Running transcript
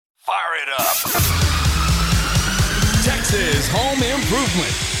Fire it up. Texas Home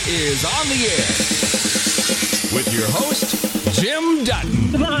Improvement is on the air with your host, Jim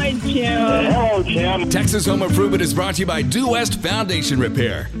Dutton. Hi, Jim. Hello, Jim. Texas Home Improvement is brought to you by Due West Foundation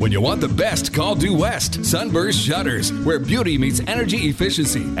Repair. When you want the best, call Due West. Sunburst Shutters, where beauty meets energy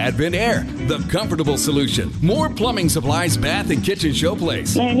efficiency. Advent Air, the comfortable solution. More plumbing supplies, bath and kitchen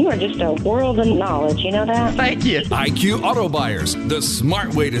showplace. Man, you are just a world of knowledge, you know that? Thank you. IQ Auto Buyers, the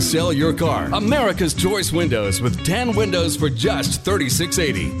smart way to sell your car. America's Choice Windows with 10 windows for just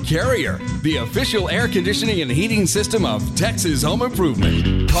 $36.80. Carrier, the official air conditioning and heating system of Texas Home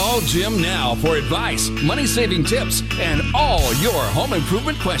Improvement. Call Jim now for advice, money-saving tips, and all your home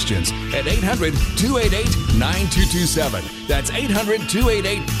improvement questions at 800-288-9227. That's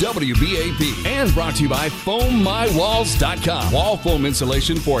 800-288-WBAP. And brought to you by FoamMyWalls.com. Wall foam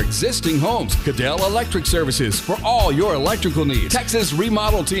insulation for existing homes. Cadell Electric Services for all your electrical needs. Texas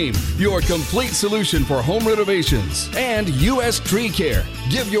Remodel Team, your complete solution for home renovations. And U.S. Tree Care.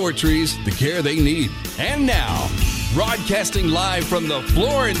 Give your trees the care they need. And now, broadcasting live from the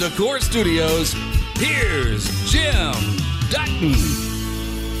Floor and Decor Studios, here's Jim Dutton.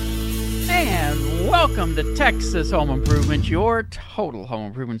 And welcome to Texas Home Improvement, your total home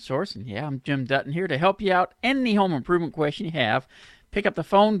improvement source. And yeah, I'm Jim Dutton here to help you out. Any home improvement question you have, pick up the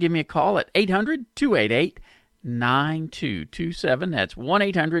phone, give me a call at 800-288-9227. That's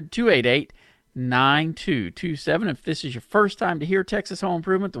 1-800-288-9227. If this is your first time to hear Texas Home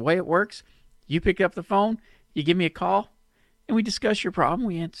Improvement, the way it works, you pick up the phone, you give me a call, and we discuss your problem.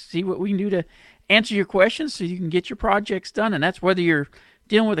 We see what we can do to answer your questions so you can get your projects done. And that's whether you're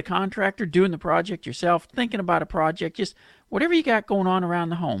dealing with a contractor, doing the project yourself, thinking about a project, just whatever you got going on around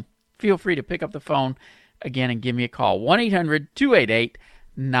the home. Feel free to pick up the phone again and give me a call.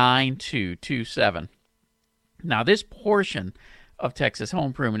 1-800-288-9227. Now, this portion of Texas Home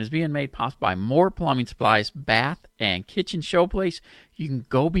Improvement is being made possible by More Plumbing Supplies, Bath and Kitchen Showplace. You can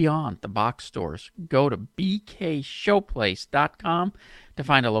go beyond the box stores. Go to bkshowplace.com to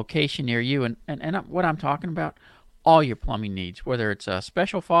find a location near you. And what I'm talking about, all your plumbing needs, whether it's a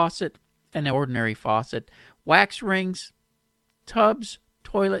special faucet, an ordinary faucet, wax rings, tubs,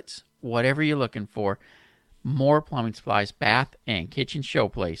 toilets, whatever you're looking for, More Plumbing Supplies, Bath and Kitchen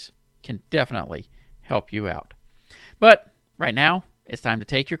Showplace can definitely help you out. But right now, it's time to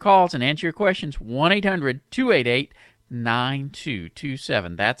take your calls and answer your questions.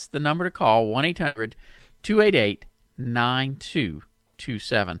 1-800-288-9227. That's the number to call,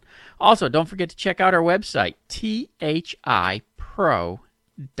 1-800-288-9227. Also, don't forget to check out our website, thipro.com.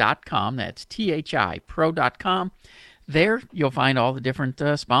 That's thipro.com. There, you'll find all the different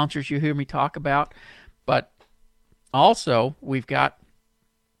sponsors you hear me talk about. But also, we've got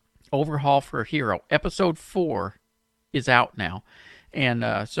Overhaul for a Hero. Episode 4 is out now. And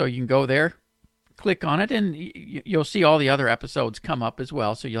so you can go there, click on it, and you'll see all the other episodes come up as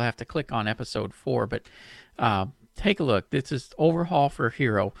well. So you'll have to click on episode 4. But take a look. This is Overhaul for a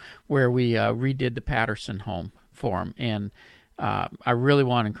Hero, where we redid the Patterson home for him. And I really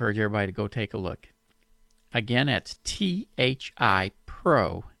want to encourage everybody to go take a look. Again, that's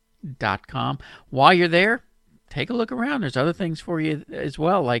thipro.com. While you're there, take a look around. There's other things for you as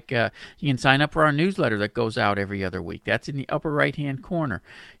well, like you can sign up for our newsletter that goes out every other week. That's in the upper right-hand corner.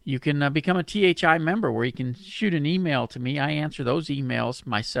 You can become a THI member where you can shoot an email to me. I answer those emails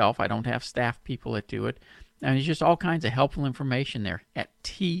myself. I don't have staff people that do it. And there's just all kinds of helpful information there at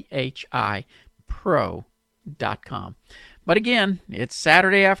thipro.com. But again, it's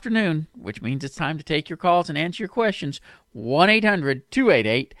Saturday afternoon, which means it's time to take your calls and answer your questions.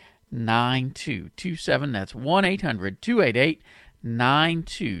 1-800-288-9227. That's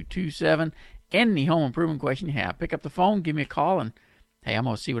 1-800-288-9227. Any home improvement question you have, pick up the phone, give me a call, and hey, I'm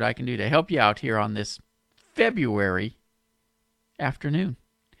going to see what I can do to help you out here on this February afternoon.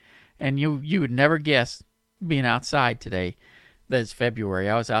 And you would never guess, being outside today, that it's February.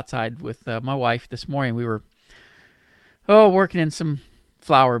 I was outside with my wife this morning. We were working in some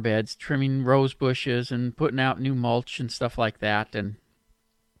flower beds, trimming rose bushes and putting out new mulch and stuff like that. And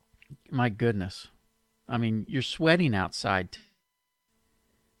my goodness, I mean, you're sweating outside.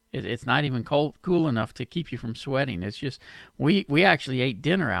 It's not even cool enough to keep you from sweating. It's just we actually ate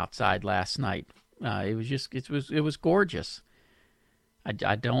dinner outside last night. It was gorgeous. I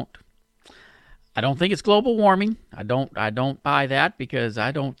don't think it's global warming. I don't buy that, because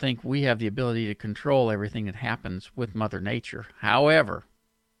I don't think we have the ability to control everything that happens with Mother Nature. However,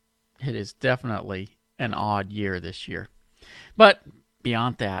 it is definitely an odd year this year. But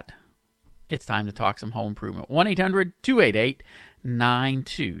beyond that, it's time to talk some home improvement.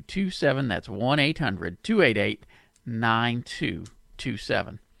 1-800-288-9227. That's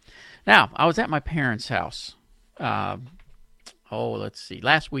 1-800-288-9227. Now, I was at my parents' house, last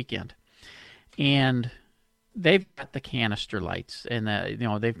weekend, and they've got the canister lights, and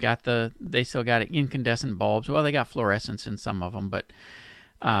they still got incandescent bulbs. Well, they got fluorescence in some of them, but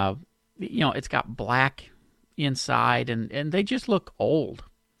it's got black inside, and they just look old.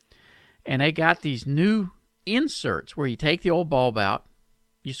 And they got these new inserts where you take the old bulb out,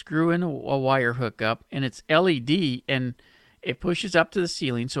 you screw in a wire hookup, and it's LED, and it pushes up to the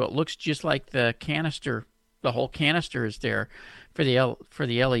ceiling, so it looks just like the canister. The whole canister is there for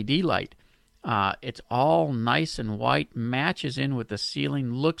the LED light. It's all nice and white, matches in with the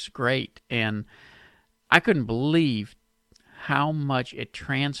ceiling, looks great, and I couldn't believe how much it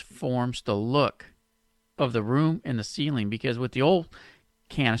transforms the look of the room and the ceiling, because with the old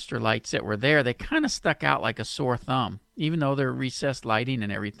canister lights that were there, they kind of stuck out like a sore thumb, even though they're recessed lighting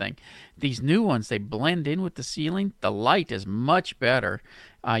and everything. These new ones, they blend in with the ceiling. The light is much better.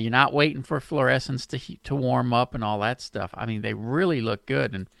 You're not waiting for fluorescence to warm up and all that stuff. I mean, they really look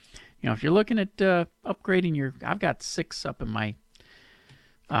good. And if you're looking at upgrading I've got 6 up in my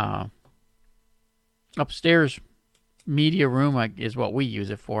upstairs media room is what we use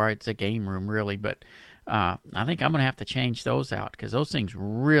it for. It's a game room, really, but I think I'm going to have to change those out because those things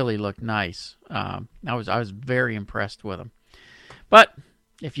really look nice. I was very impressed with them. But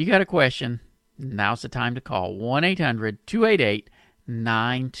if you got a question, now's the time to call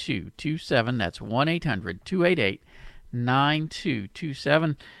 1-800-288-9227. That's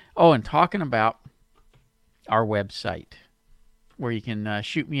 1-800-288-9227. Oh, and talking about our website, where you can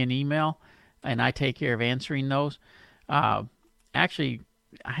shoot me an email, and I take care of answering those. Actually,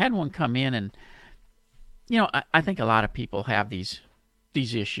 I had one come in, and I think a lot of people have these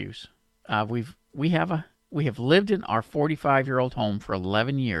issues. We have lived in our 45-year-old home for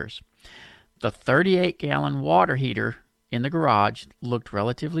 11 years. The 38-gallon water heater in the garage looked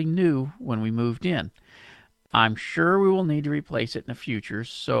relatively new when we moved in. I'm sure we will need to replace it in the future.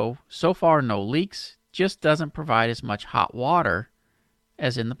 So far, no leaks. Just doesn't provide as much hot water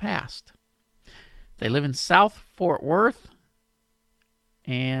as in the past. They live in South Fort Worth,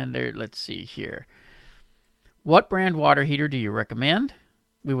 and let's see here. What brand water heater do you recommend?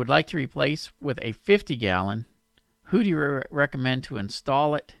 We would like to replace with a 50-gallon. Who do you recommend to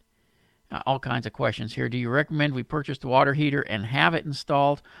install it? All kinds of questions here. Do you recommend we purchase the water heater and have it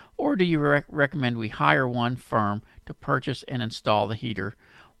installed, or do you recommend we hire one firm to purchase and install the heater?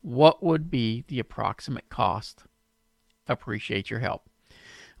 What would be the approximate cost? Appreciate your help.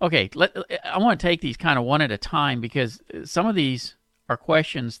 Okay, I want to take these kind of one at a time, because some of these are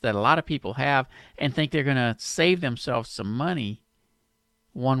questions that a lot of people have and think they're going to save themselves some money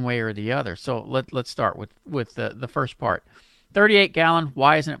one way or the other. So let's start with the first part. 38-gallon,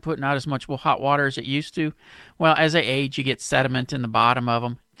 why isn't it putting out as much hot water as it used to? Well, as they age, you get sediment in the bottom of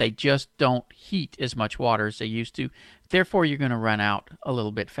them. They just don't heat as much water as they used to. Therefore, you're going to run out a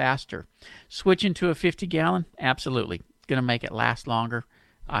little bit faster. Switching to a 50-gallon, absolutely. Going to make it last longer.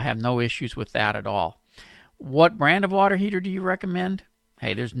 I have no issues with that at all. What brand of water heater do you recommend?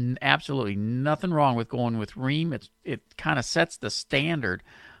 Hey, there's absolutely nothing wrong with going with Rheem. It kind of sets the standard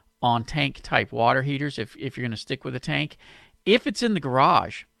on tank-type water heaters if you're going to stick with a tank. If it's in the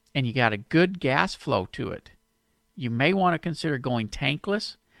garage and you got a good gas flow to it, you may want to consider going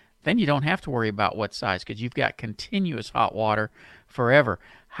tankless. Then you don't have to worry about what size, because you've got continuous hot water forever.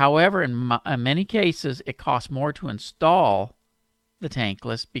 However, in many cases, it costs more to install the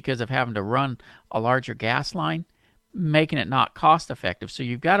tankless because of having to run a larger gas line, making it not cost effective. So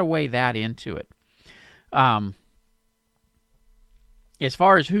you've got to weigh that into it. As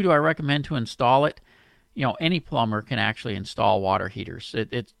far as who do I recommend to install it, any plumber can actually install water heaters.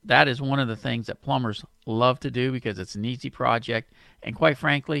 That is one of the things that plumbers love to do because it's an easy project, and quite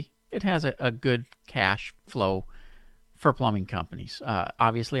frankly, it has a good cash flow for plumbing companies.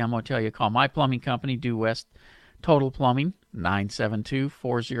 Obviously, I'm going to tell you, call my plumbing company, Due West Total Plumbing,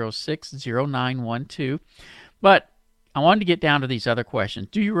 972-406-0912. But I wanted to get down to these other questions.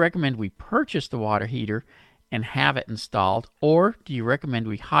 Do you recommend we purchase the water heater and have it installed, or do you recommend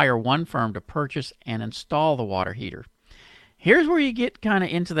we hire one firm to purchase and install the water heater? Here's where you get kind of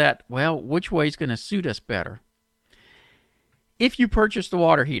into that, which way is going to suit us better? If you purchase the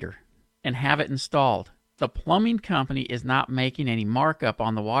water heater and have it installed, the plumbing company is not making any markup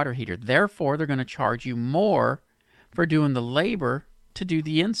on the water heater. Therefore, they're going to charge you more for doing the labor to do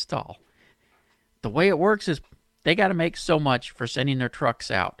the install. The way it works is they got to make so much for sending their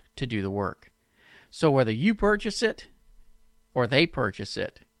trucks out to do the work. So whether you purchase it or they purchase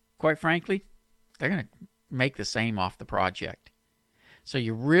it, quite frankly, they're going to make the same off the project. So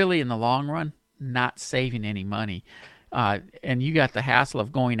you're really, in the long run, not saving any money. and you got the hassle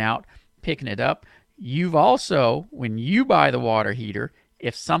of going out, picking it up. You've also, when you buy the water heater,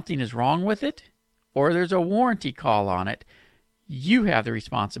 if something is wrong with it or there's a warranty call on it, you have the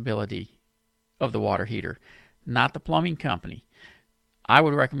responsibility of the water heater, not the plumbing company. I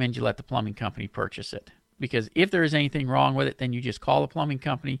would recommend you let the plumbing company purchase it, because if there is anything wrong with it, then you just call the plumbing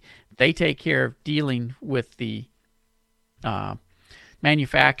company. They take care of dealing with the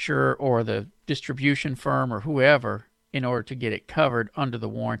manufacturer or the distribution firm or whoever in order to get it covered under the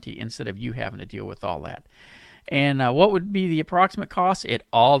warranty instead of you having to deal with all that. And what would be the approximate cost? It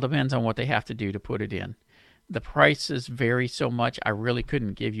all depends on what they have to do to put it in. The prices vary so much, I really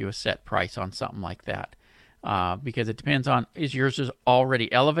couldn't give you a set price on something like that, because it depends on, is yours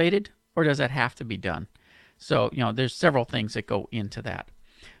already elevated or does that have to be done? So, there's several things that go into that.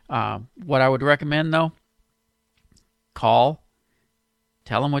 What I would recommend, though, call,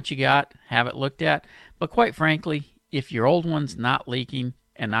 tell them what you got, have it looked at. But quite frankly, if your old one's not leaking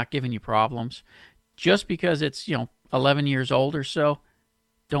and not giving you problems, just because it's 11 years old or so,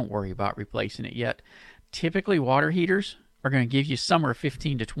 don't worry about replacing it yet. Typically, water heaters are going to give you somewhere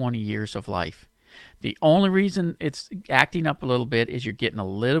 15 to 20 years of life. The only reason it's acting up a little bit is you're getting a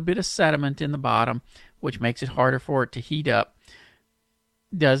little bit of sediment in the bottom, which makes it harder for it to heat up.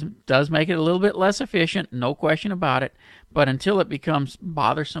 Does make it a little bit less efficient, no question about it. But until it becomes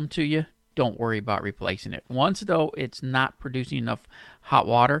bothersome to you, don't worry about replacing it. Once, though, it's not producing enough hot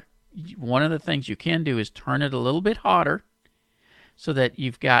water, one of the things you can do is turn it a little bit hotter so that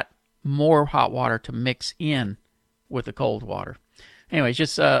you've got more hot water to mix in with the cold water. Anyways,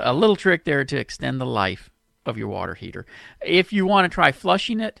 just a little trick there to extend the life of your water heater. If you want to try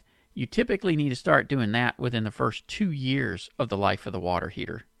flushing it, you typically need to start doing that within the first 2 years of the life of the water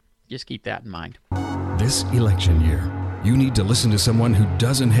heater. Just keep that in mind. This election year, you need to listen to someone who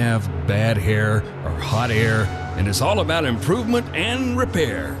doesn't have bad hair or hot air and is all about improvement and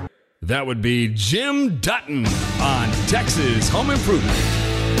repair. That would be Jim Dutton on Texas Home Improvement.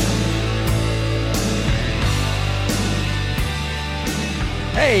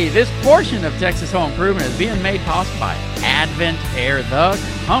 Hey, this portion of Texas Home Improvement is being made possible by Advent Air, the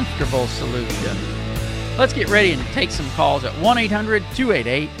comfortable solution. Let's get ready and take some calls at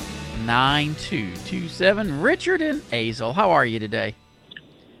 1-800-288-9227. Richard and Azle, how are you today?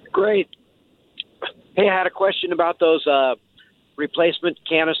 Great. Hey, I had a question about those replacement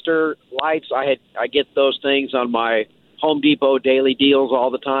canister lights. I get those things on my Home Depot daily deals all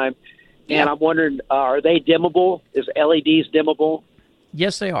the time, and I'm wondering, are they dimmable? Is LEDs dimmable?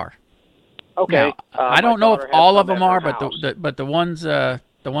 Yes, they are. Okay. Now, I don't know if all of them are, but the ones that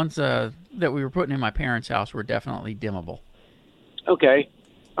we were putting in my parents' house were definitely dimmable. Okay.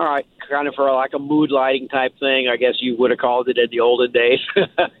 All right. Kind of for like a mood lighting type thing, I guess you would have called it in the olden days.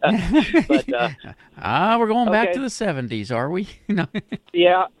 But we're going back to the 70s, are we?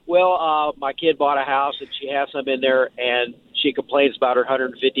 Yeah. Well, my kid bought a house and she has some in there, and she complains about her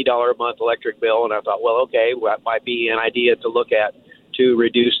 $150 a month electric bill. And I thought, well, okay, that might be an idea to look at to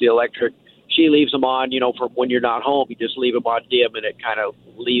reduce the electric. She leaves them on, for when you're not home. You just leave them on dim, and it kind of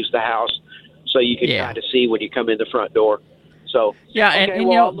leaves the house, so you can kind of see when you come in the front door. So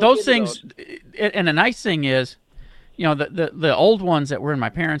and those things. And the nice thing is, the old ones that were in my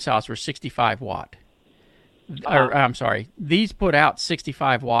parents' house were 65 watt. I'm sorry, these put out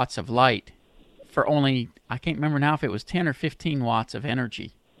 65 watts of light for only, I can't remember now if it was 10 or 15 watts of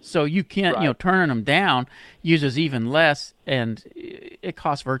energy. So you can't, turning them down uses even less, and it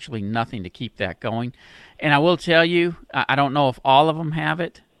costs virtually nothing to keep that going. And I will tell you, I don't know if all of them have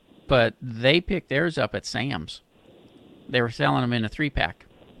it, but they picked theirs up at Sam's. They were selling them in a 3-pack.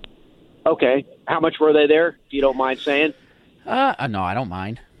 Okay. How much were they there, if you don't mind saying? No, I don't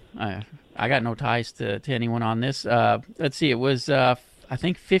mind. I got no ties to anyone on this. Let's see, it was, I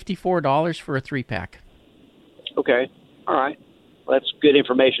think, $54 for a 3-pack. Okay. All right. Well, that's good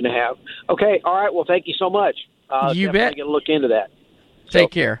information to have. Okay. All right. Well, thank you so much. You bet. I'm going to look into that. Take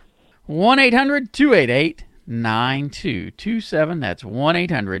care. 1-800-288-9227. That's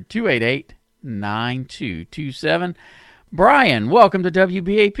 1-800-288-9227. Brian, welcome to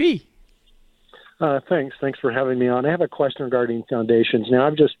WBAP. Thanks for having me on. I have a question regarding foundations.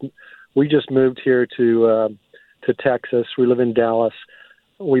 Now, we just moved here to Texas. We live in Dallas.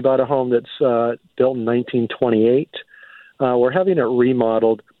 We bought a home that's built in 1928. We're having it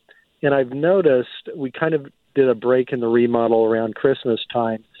remodeled, and I've noticed we kind of did a break in the remodel around Christmas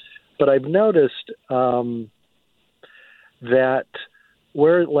time, but I've noticed that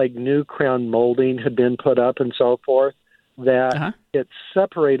where like new crown molding had been put up and so forth, that it's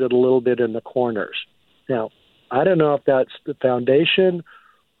separated a little bit in the corners. Now, I don't know if that's the foundation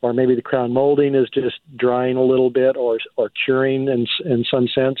or maybe the crown molding is just drying a little bit or curing in some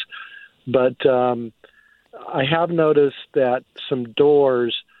sense. But I have noticed that some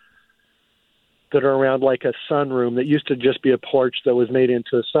doors that are around like a sunroom that used to just be a porch that was made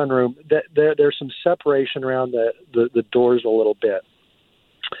into a sunroom, that there's some separation around the doors a little bit.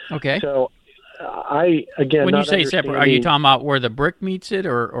 Okay. So I, again, when you say separate, are you talking about where the brick meets it,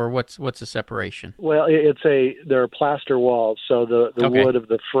 or what's the separation? Well, there are plaster walls, so the Okay. wood of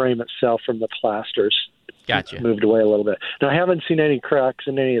the frame itself from the plasters Gotcha. moved away a little bit. Now, I haven't seen any cracks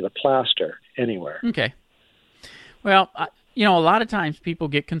in any of the plaster anywhere. Okay. Well, a lot of times people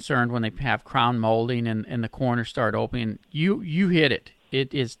get concerned when they have crown molding and the corners start opening. You hit it.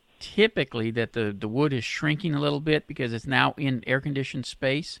 It is typically that the wood is shrinking a little bit because it's now in air-conditioned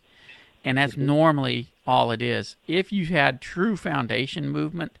space, and that's normally all it is. If you had true foundation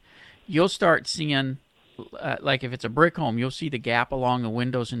movement, you'll start seeing, like if it's a brick home, you'll see the gap along the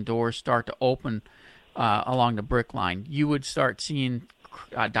windows and doors start to open along the brick line. You would start seeing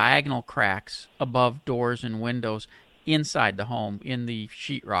diagonal cracks above doors and windows inside the home in the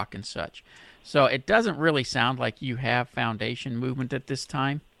sheetrock and such. So it doesn't really sound like you have foundation movement at this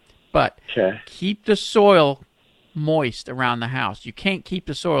time, but keep the soil moist around the house. You can't keep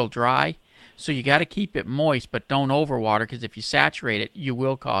the soil dry, so you got to keep it moist, but don't overwater, because if you saturate it, you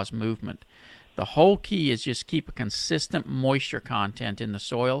will cause movement. The whole key is just keep a consistent moisture content in the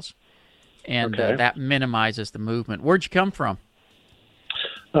soils, and that minimizes the movement. Where'd you come from?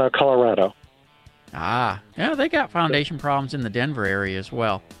 Colorado. Yeah, they got foundation problems in the Denver area as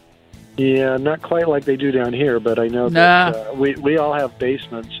well. Yeah, not quite like they do down here, but I know that we all have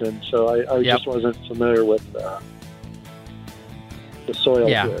basements, and so I just wasn't familiar with the soil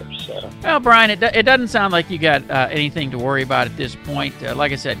here. So. Well, Brian, it doesn't sound like you got anything to worry about at this point.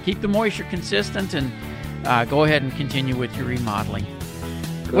 Like I said, keep the moisture consistent and go ahead and continue with your remodeling.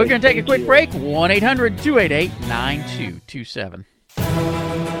 Great, we're going to take a quick break. 1-800-288-9227.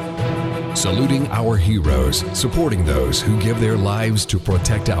 Saluting our heroes, supporting those who give their lives to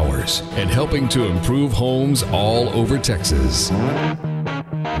protect ours, and helping to improve homes all over Texas.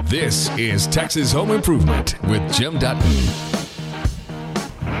 This is Texas Home Improvement with Jim Dutton.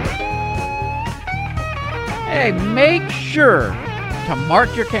 Hey, make sure to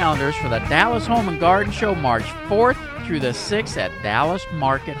mark your calendars for the Dallas Home and Garden Show March 4th through the 6th at Dallas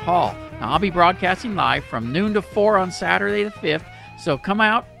Market Hall. Now, I'll be broadcasting live from noon to 4 on Saturday the 5th, so come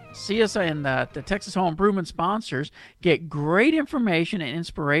out. See us in the Texas Home Improvement sponsors. Get great information and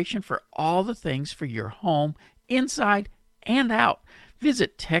inspiration for all the things for your home, inside and out.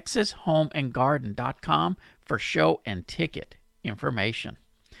 Visit TexasHomeandGarden.com for show and ticket information.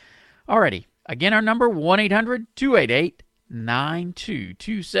 Alrighty, again, our number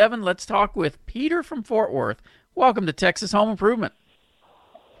 1-800-288-9227. Let's talk with Peter from Fort Worth. Welcome to Texas Home Improvement.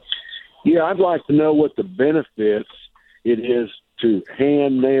 Yeah, I'd like to know what the benefits it is to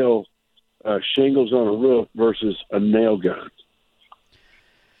hand nail shingles on a roof versus a nail gun.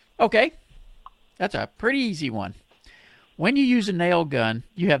 Okay, that's a pretty easy one. When you use a nail gun,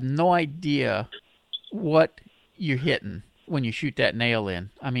 you have no idea what you're hitting when you shoot that nail in.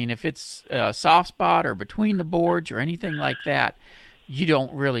 I mean, if it's a soft spot or between the boards or anything like that, you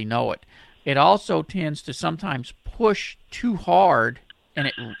don't really know it. It also tends to sometimes push too hard, and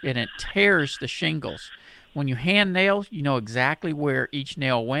it tears the shingles. When you hand nail, you know exactly where each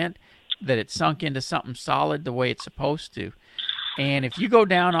nail went, that it sunk into something solid the way it's supposed to. And if you go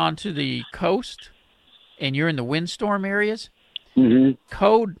down onto the coast and you're in the windstorm areas,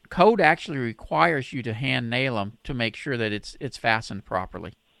 code actually requires you to hand nail them to make sure that it's fastened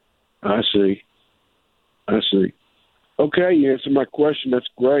properly. I see. Okay, you answered my question. That's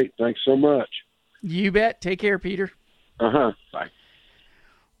great. Thanks so much. You bet. Take care, Peter. Bye.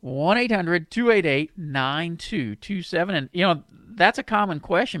 1-800-288-9227. And, that's a common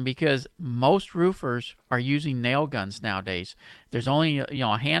question because most roofers are using nail guns nowadays. There's only,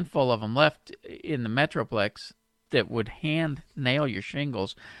 a handful of them left in the Metroplex that would hand nail your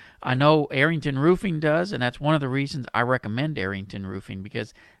shingles. I know Arrington Roofing does, and that's one of the reasons I recommend Arrington Roofing,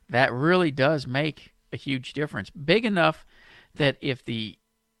 because that really does make a huge difference. Big enough that if you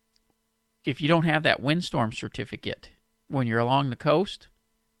don't have that windstorm certificate when you're along the coast,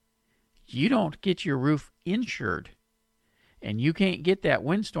 you don't get your roof insured, and you can't get that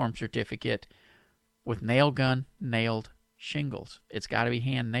windstorm certificate with nail gun nailed shingles. It's got to be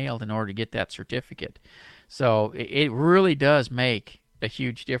hand nailed in order to get that certificate. So it really does make a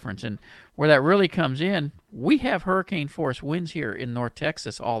huge difference. And where that really comes in, we have hurricane force winds here in North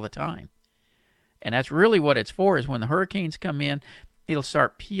Texas all the time. And that's really what it's for, is when the hurricanes come in, it'll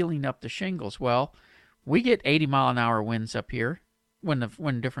start peeling up the shingles. Well, we get 80-mile-an-hour winds up here.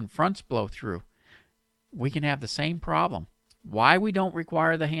 when different fronts blow through, we can have the same problem. Why we don't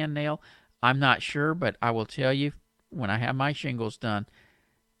require the hand nail, I'm not sure, but I will tell you, when I have my shingles done,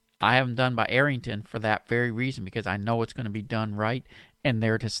 I have them done by Arrington for that very reason, because I know it's going to be done right and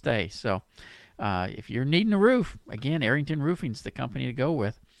there to stay. So if you're needing a roof, again, Arrington Roofing's the company to go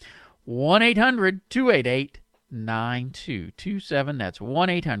with. 1-800-288-9227. That's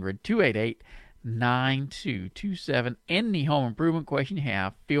 1-800-288-9227. Any home improvement question you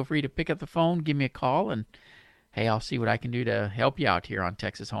have, feel free to pick up the phone, give me a call, and hey, I'll see what I can do to help you out here on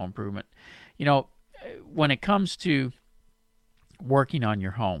Texas Home Improvement. You know, when it comes to working on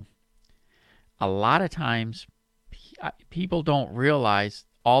your home, a lot of times people don't realize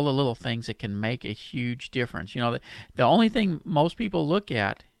all the little things that can make a huge difference. You know, the only thing most people look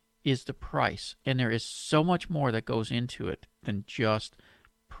at is the price, and there is so much more that goes into it than just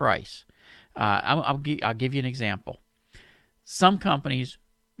price. I'll give you an example. Some companies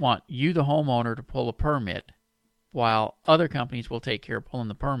want you, the homeowner, to pull a permit, while other companies will take care of pulling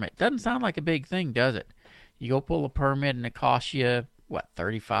the permit. Doesn't sound like a big thing, does it? You go pull a permit and it costs you, what,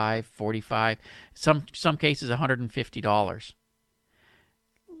 $35, $45, some cases $150.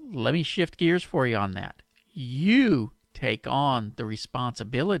 Let me shift gears for you on that. You take on the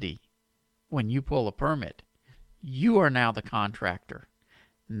responsibility when you pull a permit. You are now the contractor,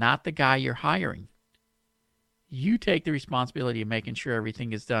 not the guy you're hiring. You take the responsibility of making sure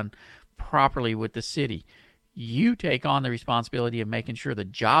everything is done properly with the city. You take on the responsibility of making sure the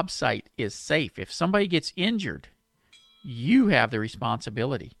job site is safe. If somebody gets injured, you have the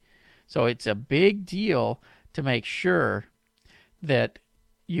responsibility. So it's a big deal to make sure that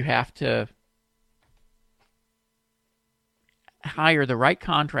you have to hire the right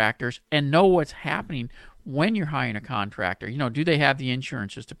contractors and know what's happening when you're hiring a contractor. You know, do they have the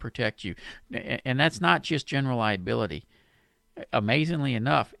insurances to protect you? And that's not just general liability. Amazingly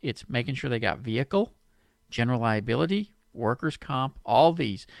enough, it's making sure they got vehicle, general liability, workers' comp, all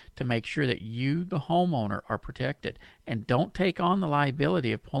these, to make sure that you, the homeowner, are protected. And don't take on the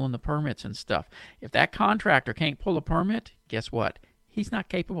liability of pulling the permits and stuff. If that contractor can't pull a permit, guess what? He's not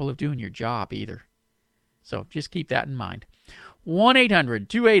capable of doing your job either. So just keep that in mind.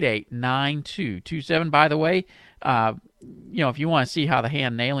 1-800-288-9227. By the way, if you want to see how the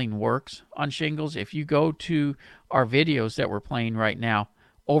hand nailing works on shingles, if you go to our videos that we're playing right now,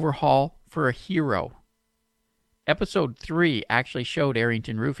 Overhaul for a Hero. Episode 3 actually showed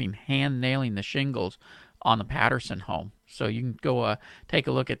Arrington Roofing hand nailing the shingles on the Patterson home. So you can go take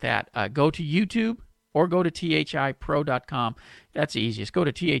a look at that. Go to YouTube or go to thipro.com. That's the easiest. Go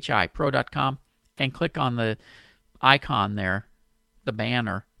to thipro.com and click on the icon there, the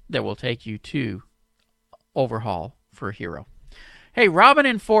banner that will take you to Overhaul for a Hero. Hey, Robin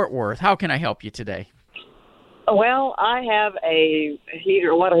in Fort Worth, how can I help you today? Well, I have a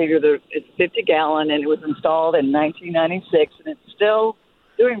water heater. It's 50-gallon, and it was installed in 1996, and it's still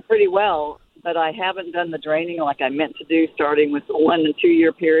doing pretty well, but I haven't done the draining like I meant to do, starting with the 1 and 2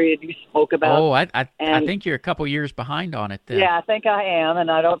 year period you spoke about. Oh, I think you're a couple years behind on it then. Yeah, I think I am,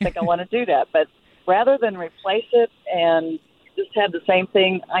 and I don't think I want to do that. But rather than replace it and just have the same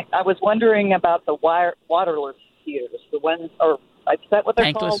thing, I was wondering about the waterless heaters, the ones, or is that what they're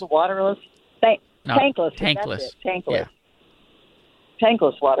Tankless. called, the waterless? Tankless. Tankless. Tankless. Yeah.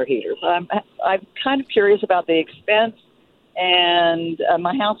 Tankless water heaters. I'm kind of curious about the expense, and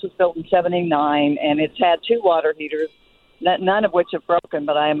my house was built in '79, and it's had 2 water heaters, none of which have broken.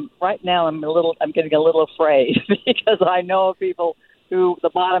 But I'm getting a little afraid because I know of people who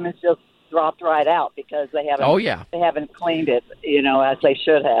the bottom is just dropped right out because they haven't. Oh yeah. They haven't cleaned it, as they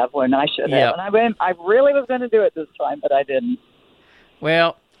should have when I should have. And I really was going to do it this time, but I didn't.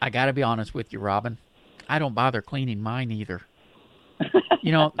 Well, I got to be honest with you, Robin. I don't bother cleaning mine either.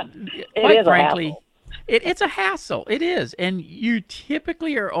 Quite frankly, it's a hassle. It is. And you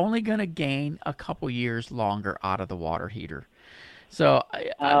typically are only going to gain a couple years longer out of the water heater. So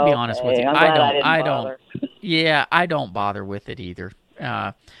I'll be honest with you. I don't bother with it either.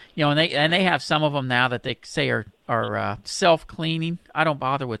 And they have some of them now that they say are self-cleaning. I don't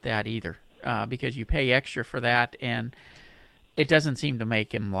bother with that either because you pay extra for that, and it doesn't seem to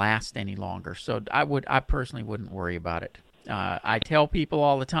make him last any longer. So I personally wouldn't worry about it. I tell people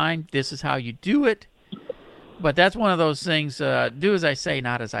all the time, this is how you do it. But that's one of those things, do as I say,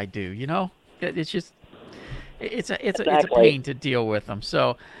 not as I do. It's just, it's a pain to deal with them.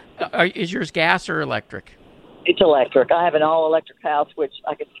 So is yours gas or electric? It's electric. I have an all-electric house, which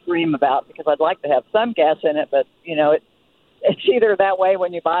I could scream about because I'd like to have some gas in it, but, it's either that way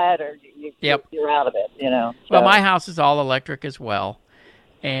when you buy it or you're out of it, So. Well, my house is all electric as well.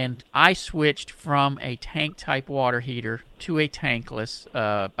 And I switched from a tank-type water heater to a tankless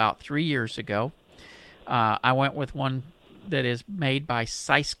about 3 years ago. I went with one that is made by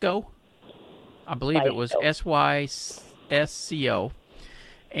Sysco. I believe it was SYSCO.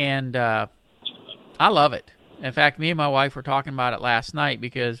 And I love it. In fact, me and my wife were talking about it last night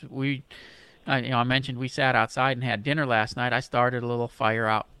because I mentioned we sat outside and had dinner last night. I started a little fire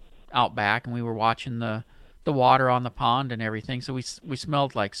out back, and we were watching the water on the pond and everything, so we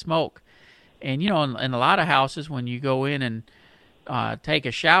smelled like smoke. And, in a lot of houses, when you go in and take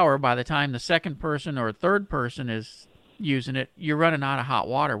a shower, by the time the second person or third person is using it, you're running out of hot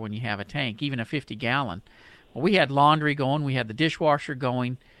water when you have a tank, even a 50-gallon. Well, we had laundry going. We had the dishwasher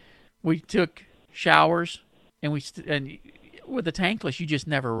going. We took showers, and and with the tankless, you just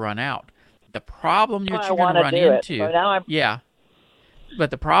never run out. The problem that you're going to run into, but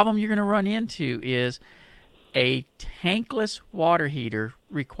the problem you're going to run into is a tankless water heater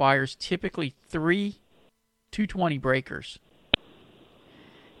requires typically 3 220 breakers,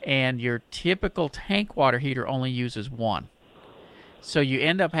 and your typical tank water heater only uses 1. So you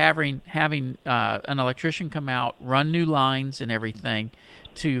end up having an electrician come out, run new lines and everything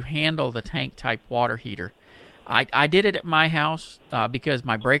to handle the tank-type water heater. I did it at my house because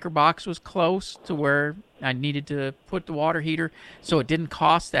my breaker box was close to where I needed to put the water heater, so it didn't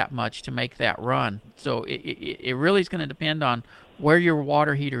cost that much to make that run. So it really is going to depend on where your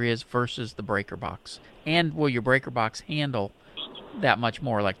water heater is versus the breaker box. And will your breaker box handle that much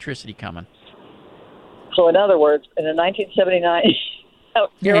more electricity coming? So in other words, in a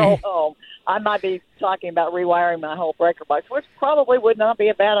 1979-year-old home, I might be talking about rewiring my whole breaker box, which probably would not be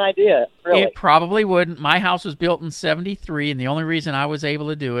a bad idea, really. It probably wouldn't. My house was built in 73, and the only reason I was able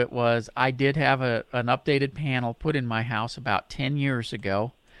to do it was I did have an updated panel put in my house about 10 years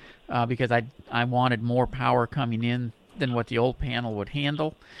ago because I wanted more power coming in than what the old panel would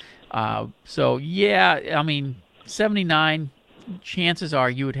handle. So, yeah, I mean, 79, chances are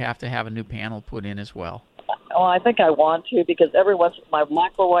you would have to have a new panel put in as well. Oh, I think I want to, because every once my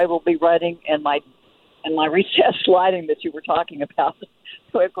microwave will be running, and my recessed lighting that you were talking about.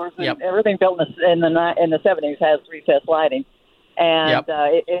 So of course, everything built in the 70s has recessed lighting, and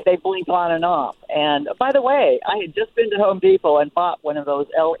they blink on and off. And by the way, I had just been to Home Depot and bought one of those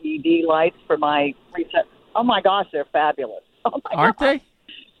LED lights for my recess. Oh my gosh, they're fabulous! Oh my Aren't gosh. they?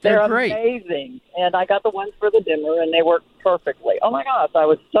 They're great. Amazing. And I got the ones for the dimmer, and they work perfectly. Oh, my gosh. I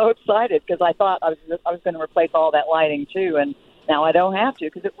was so excited because I thought I was going to replace all that lighting, too, and now I don't have to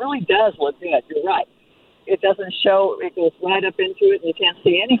because it really does look good. You're right. It doesn't show. It goes right up into it, and you can't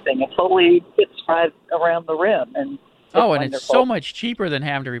see anything. It totally fits right around the rim. And it's so much cheaper than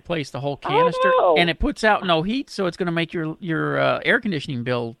having to replace the whole canister. And it puts out no heat, so it's going to make your air conditioning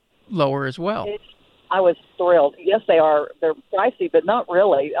bill lower as well. I was thrilled. Yes, they are. They're pricey, but not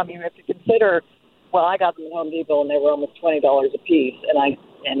really. I mean, if you consider, well, I got them at Home Depot, and they were almost $20 a piece, and I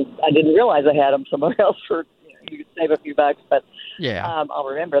didn't realize I had them somewhere else for you could save a few bucks, but I'll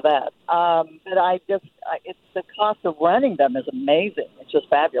remember that. But it's the cost of running them is amazing. It's just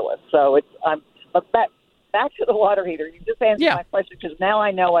fabulous. So but back to the water heater. You just answered my question because now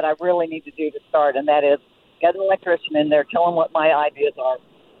I know what I really need to do to start, and that is get an electrician in there, tell him what my ideas are,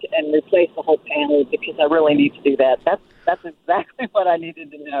 and replace the whole panel because I really need to do that. That's exactly what I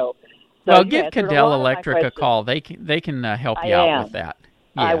needed to know. So, well, give Cadell Electric a call. They can help you out with that.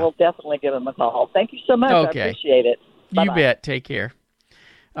 Yeah. I will definitely give them a call. Thank you so much. Okay. I appreciate it. Bye-bye. You bet. Take care.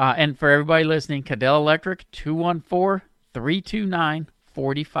 And for everybody listening, Cadell Electric,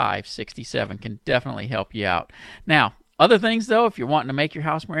 214-329-4567 can definitely help you out. Now, other things, though, if you're wanting to make your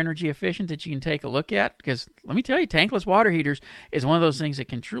house more energy efficient that you can take a look at, because let me tell you, tankless water heaters is one of those things that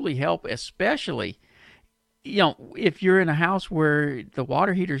can truly help, especially, if you're in a house where the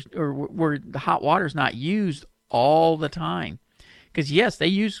water heaters or where the hot water is not used all the time. Because, yes, they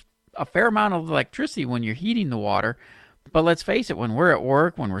use a fair amount of electricity when you're heating the water, but let's face it, when we're at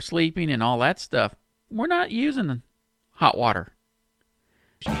work, when we're sleeping and all that stuff, we're not using hot water.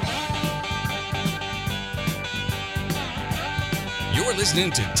 You're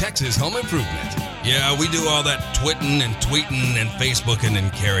listening to Texas Home Improvement. Yeah, we do all that twitting and tweeting and Facebooking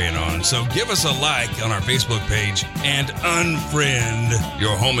and carrying on. So give us a like on our Facebook page and unfriend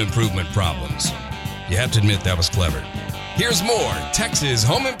your home improvement problems. You have to admit that was clever. Here's more Texas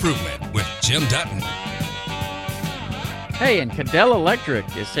Home Improvement with Jim Dutton. Hey, and Cadell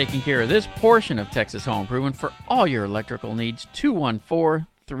Electric is taking care of this portion of Texas Home Improvement for all your electrical needs.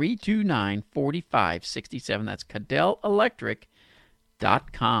 214-329-4567. That's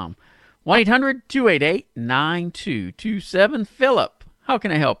CadellElectric.com. 1-800-288-9227. Philip, how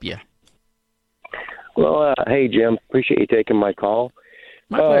can I help you? Well, hey, Jim. Appreciate you taking my call.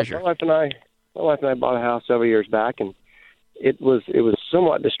 My pleasure. My wife and I bought a house several years back, and it was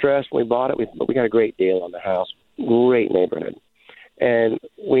somewhat distressed when we bought it, but we got a great deal on the house. Great neighborhood. And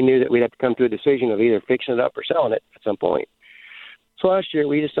we knew that we'd have to come to a decision of either fixing it up or selling it at some point. So last year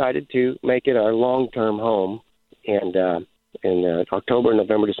we decided to make it our long-term home. And in October,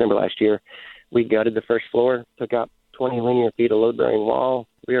 November, December last year, we gutted the first floor, took out 20 linear feet of load-bearing wall,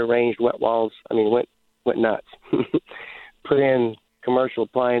 rearranged wet walls. I mean, went nuts. Put in commercial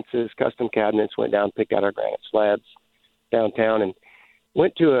appliances, custom cabinets, went down, picked out our granite slabs downtown, and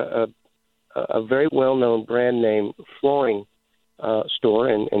went to a very well-known brand name flooring store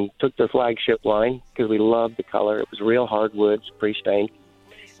and took their flagship line because we loved the color. It was real hardwoods, pre-stained.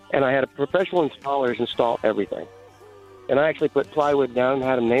 And I had a professional installers install everything. And I actually put plywood down and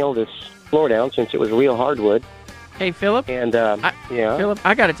had them nail this floor down since it was real hardwood. Hey, Philip. And, Philip,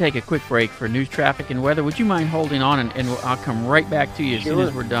 I got to take a quick break for news, traffic, and weather. Would you mind holding on, and I'll come right back to you as soon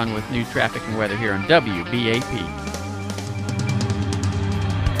as we're done with news, traffic, and weather here on WBAP.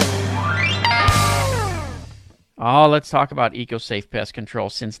 Oh, let's talk about EcoSafe Pest Control.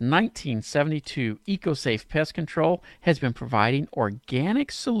 Since 1972, EcoSafe Pest Control has been providing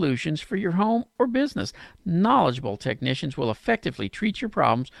organic solutions for your home or business. Knowledgeable technicians will effectively treat your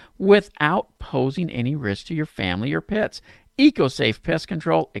problems without posing any risk to your family or pets. EcoSafe Pest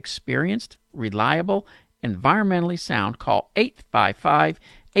Control, experienced, reliable, environmentally sound. Call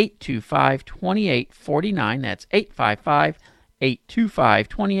 855-825-2849. That's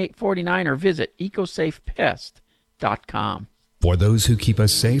 855-825-2849, or visit EcoSafePest.com. For those who keep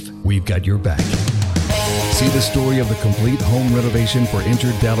us safe, we've got your back. See the story of the complete home renovation for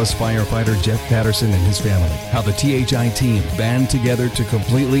injured Dallas firefighter Jeff Patterson and his family. How the THI team band together to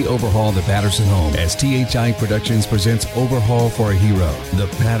completely overhaul the Patterson home as THI Productions presents Overhaul for a Hero, The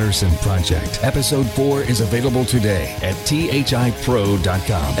Patterson Project. Episode 4 is available today at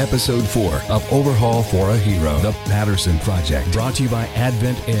thipro.com. Episode 4 of Overhaul for a Hero, The Patterson Project. Brought to you by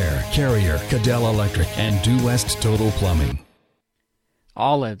Advent Air, Carrier, Cadell Electric, and Due West Total Plumbing.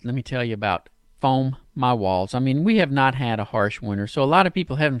 Let me tell you about Foam My Walls. I mean, we have not had a harsh winter, so a lot of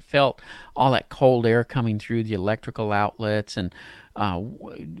people haven't felt all that cold air coming through the electrical outlets and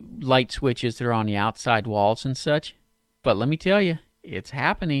light switches that are on the outside walls and such. But let me tell you, it's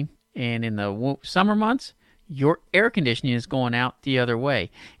happening. And in the summer months, your air conditioning is going out the other way.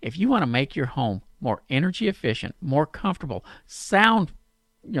 If you want to make your home more energy efficient, more comfortable, sound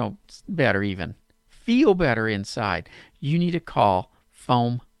better even, feel better inside, you need to call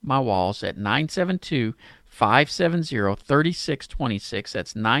Foam My Walls at 972-570-3626.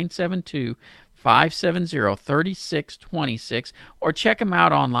 That's 972-570-3626. Or check them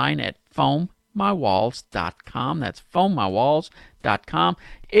out online at foammywalls.com. That's foammywalls.com.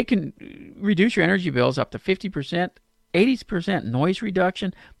 It can reduce your energy bills up to 50%, 80% noise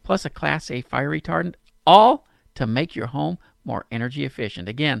reduction, plus a Class A fire retardant, all to make your home more energy efficient.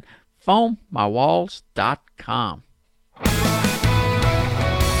 Again, foammywalls.com.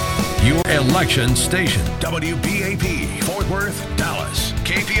 Your election station, WBAP, Fort Worth, Dallas.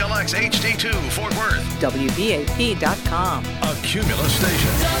 KPLX HD2, Fort Worth. WBAP.com. A Cumulus station.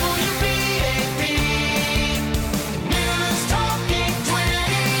 WBAP, News Talking 20,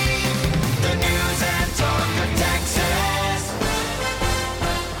 the news and talk of Texas.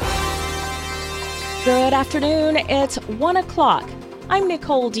 Good afternoon. It's 1 o'clock. I'm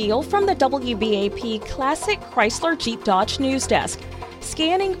Nicole Deal from the WBAP Classic Chrysler Jeep Dodge News Desk.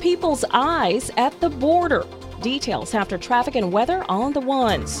 Scanning people's eyes at the border. Details after traffic and weather on the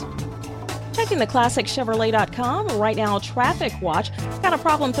ones. Checking the ClassicChevrolet.com. Right now, traffic watch. Got a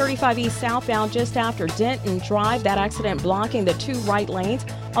problem 35 East southbound just after Denton Drive. That accident blocking the 2 right lanes.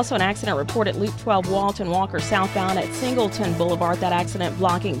 Also an accident reported Loop 12 Walton Walker southbound at Singleton Boulevard. That accident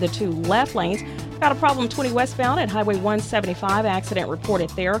blocking the 2 left lanes. Got a problem 20 westbound at Highway 175. Accident reported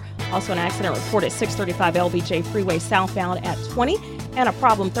there. Also an accident reported 635 LBJ Freeway southbound at 20. And a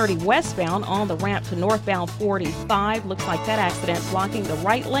problem 30 westbound on the ramp to northbound 45. Looks like that accident blocking the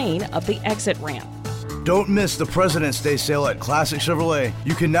right lane of the exit ramp. Don't miss the President's Day sale at Classic Chevrolet.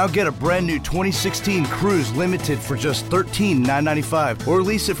 You can now get a brand new 2016 Cruze Limited for just $13,995 or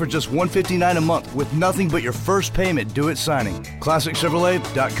lease it for just $159 a month with nothing but your first payment due at signing.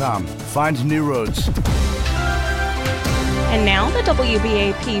 ClassicChevrolet.com. Find new roads. And now the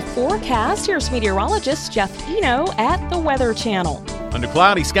WBAP forecast. Here's meteorologist Jeff Eno at the Weather Channel. Under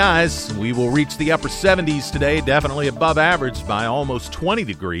cloudy skies, we will reach the upper 70s today, definitely above average by almost 20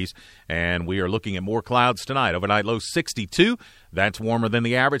 degrees. And we are looking at more clouds tonight. Overnight low 62, That's warmer than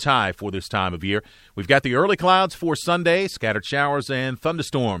the average high for this time of year. We've got the early clouds for Sunday, scattered showers and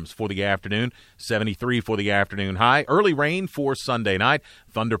thunderstorms for the afternoon, 73 for the afternoon high. Early rain for Sunday night,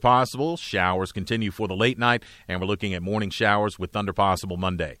 thunder possible. Showers continue for the late night, and we're looking at morning showers with thunder possible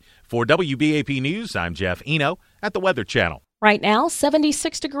Monday. For WBAP News, I'm Jeff Eno at the Weather Channel. Right now,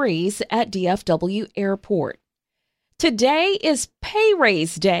 76 degrees at DFW Airport. Today is pay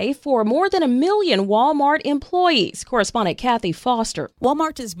raise day for more than 1 million Walmart employees. Correspondent Kathy Foster.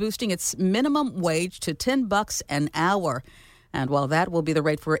 Walmart is boosting its minimum wage to $10 an hour. And while that will be the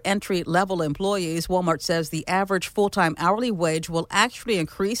rate for entry-level employees, Walmart says the average full-time hourly wage will actually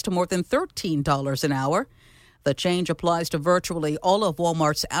increase to more than $13 an hour. The change applies to virtually all of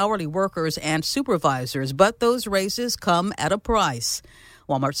Walmart's hourly workers and supervisors, but those raises come at a price.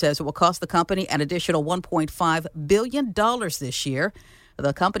 Walmart says it will cost the company an additional $1.5 billion this year.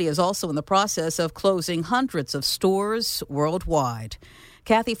 The company is also in the process of closing hundreds of stores worldwide.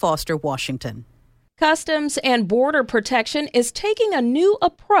 Kathy Foster, Washington. Customs and Border Protection is taking a new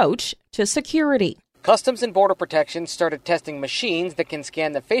approach to security. Customs and Border Protection started testing machines that can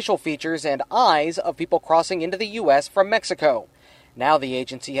scan the facial features and eyes of people crossing into the U.S. from Mexico. Now the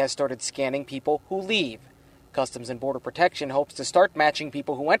agency has started scanning people who leave. Customs and Border Protection hopes to start matching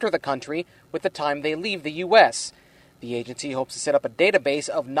people who enter the country with the time they leave the U.S. The agency hopes to set up a database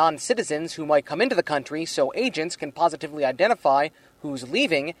of non-citizens who might come into the country so agents can positively identify who's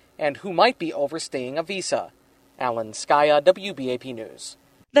leaving and who might be overstaying a visa. Alan Skaya, WBAP News.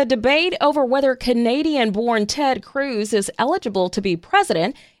 The debate over whether Canadian-born Ted Cruz is eligible to be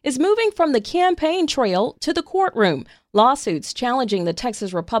president is moving from the campaign trail to the courtroom. Lawsuits challenging the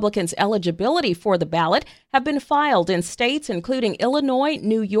Texas Republicans' eligibility for the ballot have been filed in states including Illinois,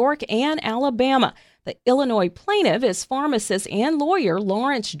 New York, and Alabama. The Illinois plaintiff is pharmacist and lawyer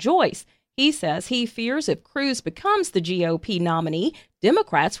Lawrence Joyce. He says he fears if Cruz becomes the GOP nominee,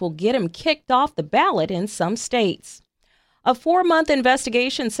 Democrats will get him kicked off the ballot in some states. A 4-month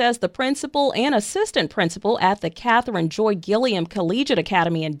investigation says the principal and assistant principal at the Catherine Joy Gilliam Collegiate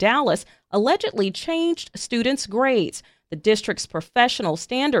Academy in Dallas allegedly changed students' grades. The district's professional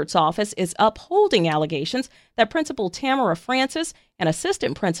standards office is upholding allegations that Principal Tamara Francis and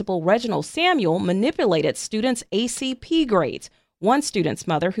Assistant Principal Reginald Samuel manipulated students' ACP grades. One student's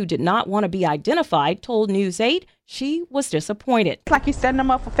mother, who did not want to be identified, told News 8 she was disappointed. It's like you're setting them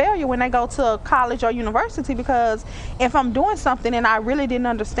up for failure when they go to college or university, because if I'm doing something and I really didn't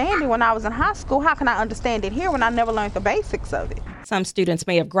understand it when I was in high school, how can I understand it here when I never learned the basics of it? Some students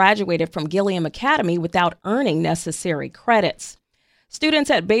may have graduated from Gilliam Academy without earning necessary credits.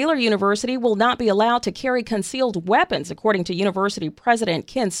 Students at Baylor University will not be allowed to carry concealed weapons, according to University President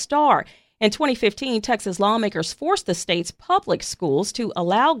Ken Starr. In 2015, Texas lawmakers forced the state's public schools to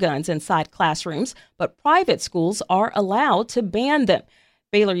allow guns inside classrooms, but private schools are allowed to ban them.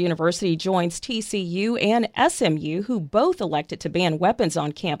 Baylor University joins TCU and SMU, who both elected to ban weapons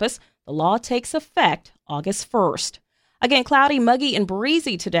on campus. The law takes effect August 1st. Again, cloudy, muggy, and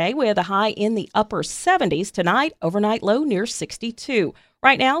breezy today with a high in the upper 70s. Tonight, overnight low near 62.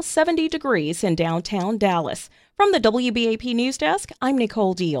 Right now, 70 degrees in downtown Dallas. From the WBAP News Desk, I'm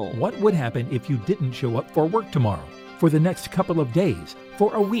Nicole Deal. What would happen if you didn't show up for work tomorrow? For the next couple of days?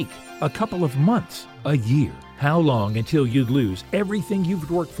 For a week? A couple of months? A year? How long until you'd lose everything you've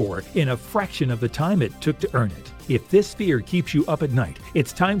worked for in a fraction of the time it took to earn it? If this fear keeps you up at night,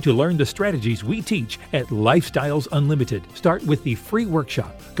 it's time to learn the strategies we teach at Lifestyles Unlimited. Start with the free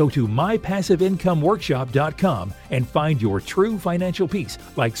workshop. Go to mypassiveincomeworkshop.com and find your true financial peace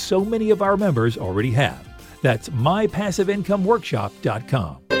like so many of our members already have. That's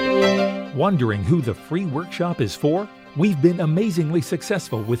mypassiveincomeworkshop.com. Wondering who the free workshop is for? We've been amazingly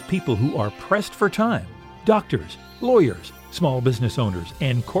successful with people who are pressed for time. Doctors, lawyers, small business owners,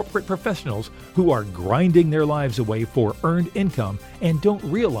 and corporate professionals who are grinding their lives away for earned income and don't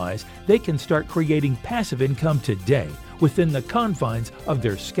realize they can start creating passive income today within the confines of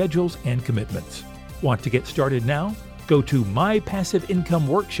their schedules and commitments. Want to get started now? Go to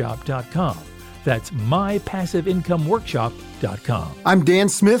mypassiveincomeworkshop.com. That's mypassiveincomeworkshop.com. I'm Dan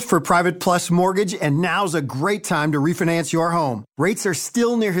Smith for Private Plus Mortgage, and now's a great time to refinance your home. Rates are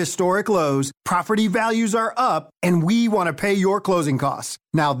still near historic lows, property values are up, and we want to pay your closing costs.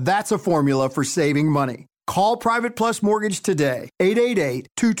 Now that's a formula for saving money. Call Private Plus Mortgage today,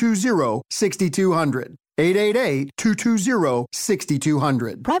 888-220-6200.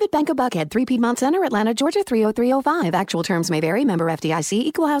 888-220-6200. Private Bank of Buckhead, 3 Piedmont Center, Atlanta, Georgia, 30305. Actual terms may vary. Member FDIC,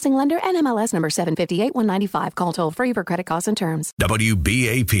 Equal Housing Lender, NMLS number 758-195. Call toll free for credit costs and terms.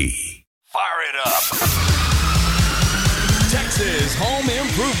 WBAP. Fire it up. Texas Home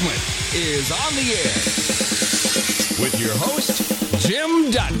Improvement is on the air. with your host, Jim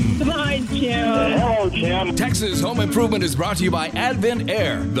Dutton. Hi, Jim. Hello, Jim. Texas Home Improvement is brought to you by Advent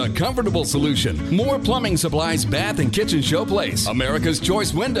Air, the comfortable solution. More plumbing supplies, bath and kitchen showplace. America's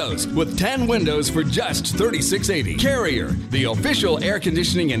Choice Windows with 10 windows for just $36.80. Carrier, the official air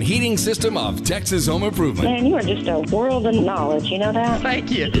conditioning and heating system of Texas Home Improvement. Man, you are just a world of knowledge. You know that? Thank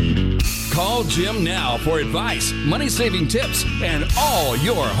you. Call Jim now for advice, money-saving tips, and all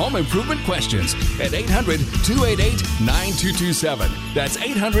your home improvement questions at 800-288-9227. That's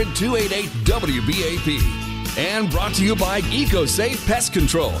 800-288-WBAP. And brought to you by EcoSafe Pest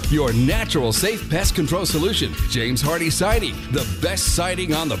Control, your natural safe pest control solution. James Hardy Siding, the best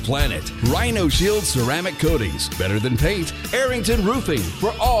siding on the planet. Rhino Shield ceramic coatings, better than paint. Arrington Roofing,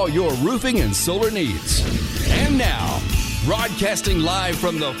 for all your roofing and solar needs. And now, broadcasting live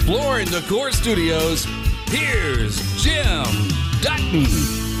from the Floor and Decor Studios, here's Jim Dutton.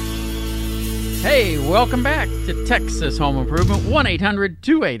 Hey, welcome back to Texas Home Improvement.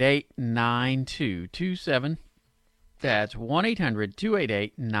 1-800-288-9227. That's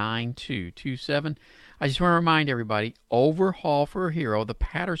 1-800-288-9227. I just want to remind everybody, Overhaul for a Hero, the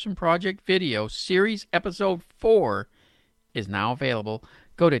Patterson Project video, series episode 4 is now available.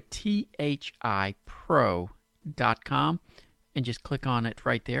 Go to thipro.com and just click on it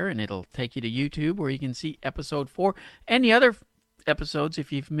right there, and it'll take you to YouTube where you can see episode 4 and the other episodes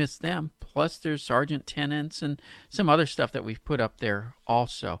if you've missed them. Plus, there's Sergeant Tenants and some other stuff that we've put up there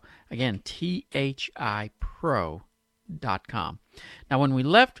also. Again, thipro.com. Now, when we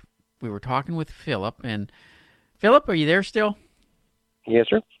left, we were talking with Philip. And Philip, are you there still? Yes,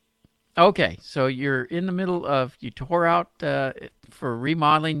 sir. Okay, so you're in the middle of, you tore out for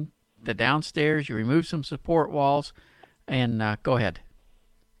remodeling the downstairs, you removed some support walls, and go ahead.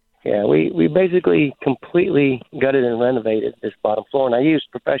 Yeah, we basically completely gutted and renovated this bottom floor, and I used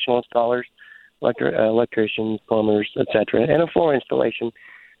professional installers, electricians, plumbers, etc., and a floor installation,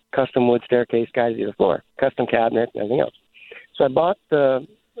 custom wood staircase guides to the floor, custom cabinet, and everything else. So I bought some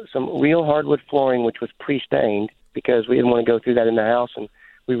real hardwood flooring, which was pre-stained, because we didn't want to go through that in the house, and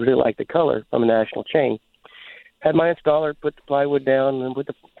we really liked the color from a national chain. Had my installer put the plywood down and put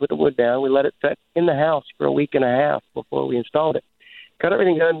the wood down. We let it set in the house for a week and a half before we installed it. Got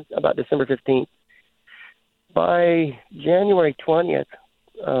everything done about December 15th. By January 20th,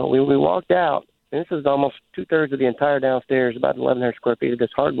 we walked out, and this is almost two-thirds of the entire downstairs, about 1,100 square feet of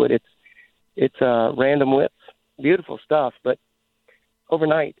this hardwood. It's random widths, beautiful stuff, but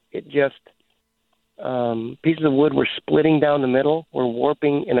overnight it just pieces of wood were splitting down the middle, were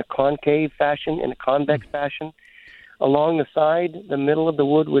warping in a concave fashion, in a convex fashion. Along the side, the middle of the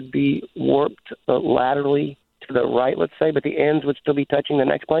wood would be warped laterally to the right, let's say, but the ends would still be touching the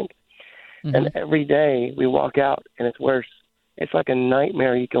next plank. Mm-hmm. And every day we walk out, and it's worse. It's like a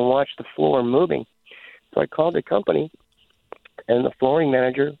nightmare. You can watch the floor moving. So I called the company, and the flooring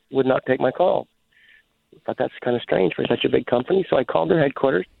manager would not take my call. I thought that's kind of strange for such a big company. So I called their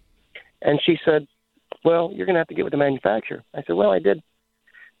headquarters, and she said, well, you're going to have to get with the manufacturer. I said, well, I did.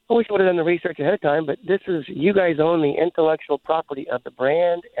 I wish I would have done the research ahead of time, but this is, you guys own the intellectual property of the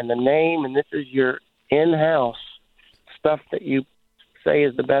brand and the name, and this is your in-house stuff that you say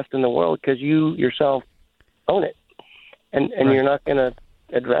is the best in the world because you yourself own it. And right. You're not going to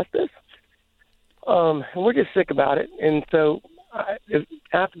address this? And we're just sick about it. And so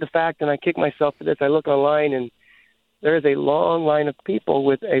after the fact, and I kick myself for this, I look online, and there is a long line of people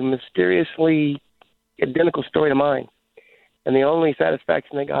with a mysteriously identical story to mine. And the only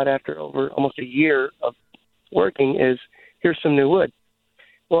satisfaction they got after over almost a year of working is, here's some new wood.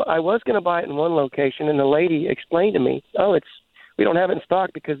 Well, I was going to buy it in one location, and the lady explained to me, we don't have it in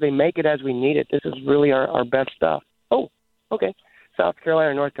stock because they make it as we need it. This is really our best stuff. Oh, okay. South Carolina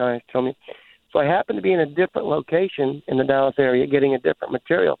or North Carolina told me. So I happened to be in a different location in the Dallas area getting a different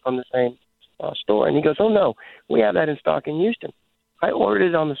material from the same store. And he goes, oh, no, we have that in stock in Houston. I ordered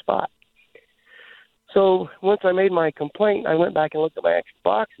it on the spot. So once I made my complaint, I went back and looked at my extra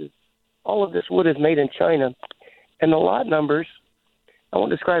boxes. All of this wood is made in China. And the lot numbers, I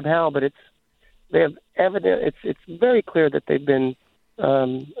won't describe how, but it's very clear that they've been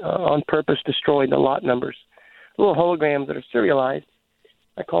on purpose destroyed, the lot numbers. Little holograms that are serialized.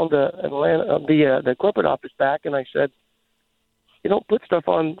 I called the corporate office back, and I said, you don't put stuff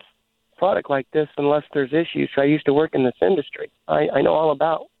on product like this unless there's issues. So I used to work in this industry. I know all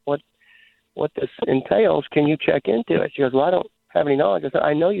about what this entails. Can you check into it? She goes, well, I don't have any knowledge. I said,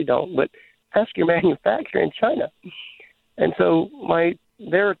 I know you don't, but ask your manufacturer in China. And so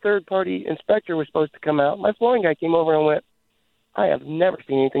their third-party inspector was supposed to come out. My flooring guy came over and went, I have never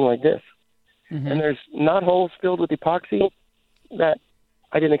seen anything like this. Mm-hmm. And there's knot holes filled with epoxy that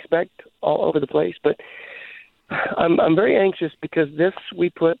I didn't expect all over the place. But I'm very anxious because we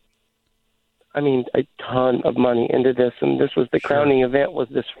put, a ton of money into this, and this was the crowning event was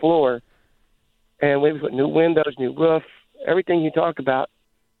this floor, and we put new windows, new roof, everything you talk about,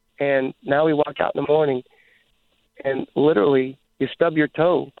 and now we walk out in the morning, and literally you stub your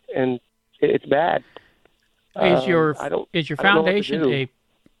toe, and it's bad. Is your I don't know what to foundation do.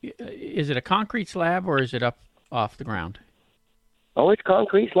 is it a concrete slab or is it up off the ground? Oh, it's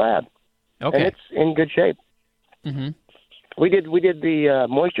concrete slab. Okay. And it's in good shape. Mm-hmm. We did the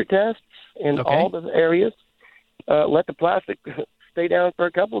moisture tests in all the areas. Let the plastic stay down for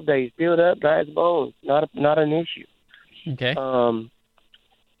a couple of days, peel it up, dry as a bone. Not an issue. Okay.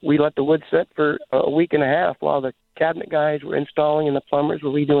 We let the wood set for a week and a half while the cabinet guys were installing and the plumbers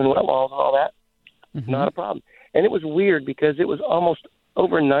were redoing wet walls and all that. Mm-hmm. Not a problem. And it was weird because it was almost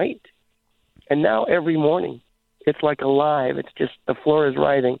overnight, and now every morning it's like alive. It's just the floor is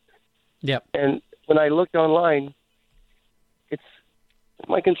writhing. Yep. And when I looked online,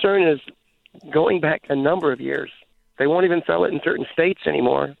 my concern is going back a number of years. They won't even sell it in certain states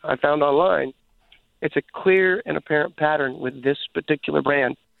anymore. I found online. It's a clear and apparent pattern with this particular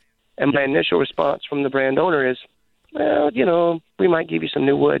brand. And my initial response from the brand owner is, well, we might give you some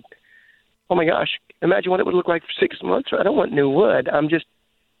new wood. Oh my gosh, imagine what it would look like for 6 months. I don't want new wood.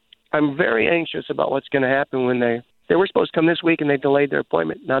 I'm very anxious about what's going to happen when they were supposed to come this week and they delayed their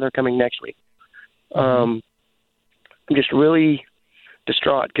appointment. Now they're coming next week. I'm just really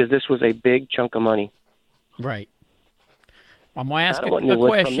distraught because this was a big chunk of money. Right. I'm going to ask I don't want a new wood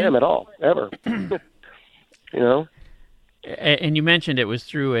question. from them at all, ever. And you mentioned it was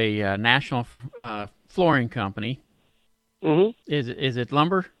through a national flooring company. Mm-hmm. Is it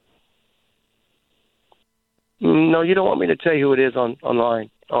lumber? No, you don't want me to tell you who it is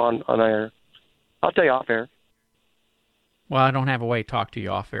online, on air. I'll tell you off air. Well, I don't have a way to talk to you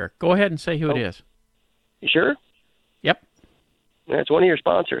off air. Go ahead and say who it is. You sure? Yep. It's one of your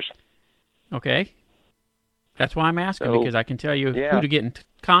sponsors. Okay. That's why I'm asking, because I can tell you who to get in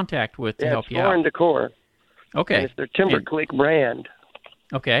contact with to help it's you Floor out. and Decor. Okay. And it's their Timberclick brand.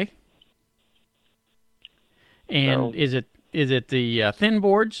 Okay. And is it the thin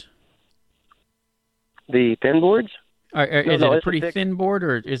boards? The thin boards? Is it a pretty thin board,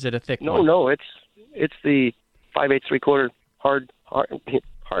 or is it a thick one? No, it's the 5/8 3/4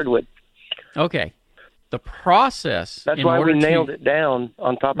 hardwood. Okay. The process. That's why we nailed it down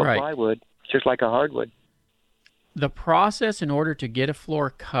on top of plywood, just like a hardwood. The process in order to get a floor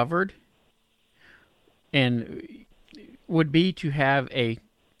covered would be to have a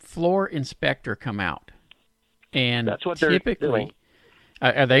floor inspector come out. And that's what they're doing.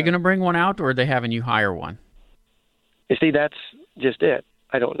 Are they going to bring one out, or are they having you hire one? You see, that's just it.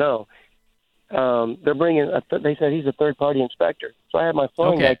 I don't know. They're bringing. They said he's a third-party inspector. So I have my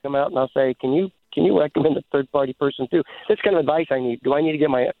flooring guy come out, and I'll say, "Can you recommend a third-party person too?" That's kind of advice I need. Do I need to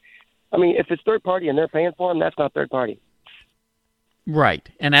get if it's third-party and they're paying for them, that's not third-party. Right,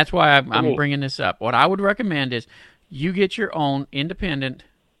 and that's why I'm bringing this up. What I would recommend is you get your own independent,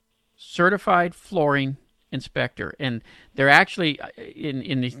 certified flooring inspector, and they're actually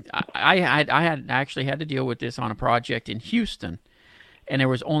I had actually had to deal with this on a project in Houston, and there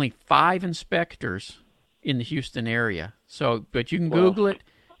was only 5 inspectors in the Houston area. So, but you can Google it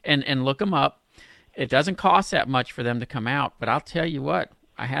and look them up. It doesn't cost that much for them to come out, but I'll tell you what,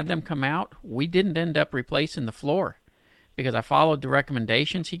 I had them come out. We didn't end up replacing the floor because I followed the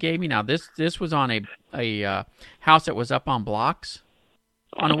recommendations he gave me. Now this was on a house that was up on blocks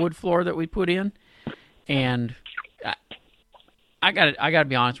on a wood floor that we put in. And I got to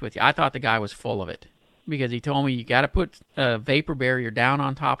be honest with you. I thought the guy was full of it because he told me you got to put a vapor barrier down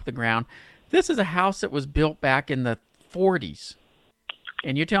on top of the ground. This is a house that was built back in the 40s.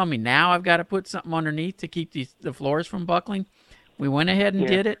 And you're telling me now I've got to put something underneath to keep the floors from buckling? We went ahead and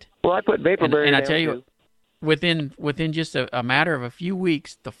did it. Well, I put vapor barrier and I down tell you, too. within just a matter of a few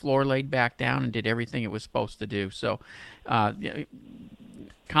weeks, the floor laid back down and did everything it was supposed to do. So,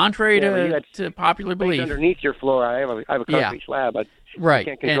 contrary to popular belief, underneath your floor, I have a concrete slab. I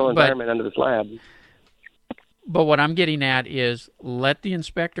can't control environment under the slab. But what I'm getting at is let the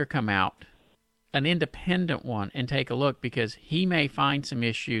inspector come out, an independent one, and take a look, because he may find some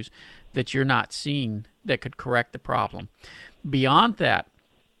issues that you're not seeing that could correct the problem. Beyond that,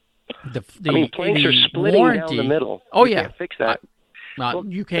 the planks are splitting warranty, down the middle. Oh, you yeah. can't fix that.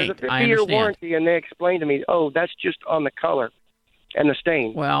 You can't. There's a I 50-year understand. warranty, and they explained to me, that's just on the color and the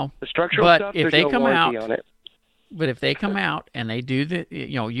stain. Well, the structural but stuff, if there's they no come warranty out on it. But if they come out and they do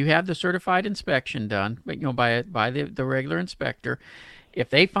you have the certified inspection done, but by the regular inspector, if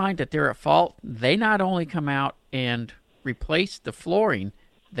they find that they're at fault, they not only come out and replace the flooring,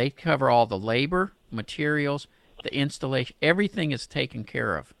 they cover all the labor, materials, the installation, everything is taken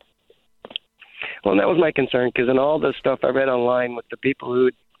care of. Well, that was my concern, because in all the stuff I read online with the people who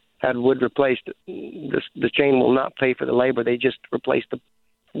had wood replaced, the chain will not pay for the labor. They just replace the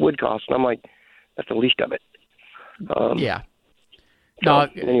wood cost. And I'm like, that's the least of it. Yeah. No,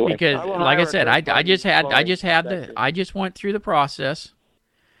 anyway, because like I said, I just went through the process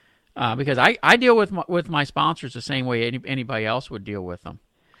because I deal with my sponsors the same way anybody else would deal with them,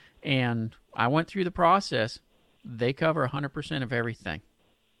 and I went through the process. They cover 100% of everything,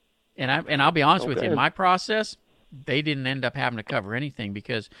 and I'll be honest with you, my process, they didn't end up having to cover anything,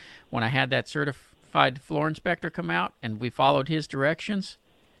 because when I had that certified floor inspector come out and we followed his directions,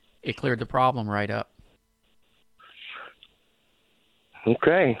 it cleared the problem right up.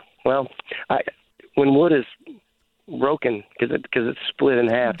 Okay. Well, when wood is broken because it's split in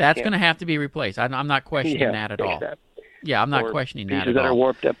half, that's going to have to be replaced. I'm not questioning that at all. That. Yeah, I'm not questioning that at all. Pieces that are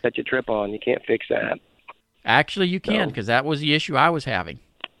warped up that you trip on, you can't fix that. Actually, you can, because that was the issue I was having,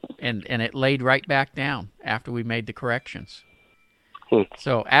 and it laid right back down after we made the corrections.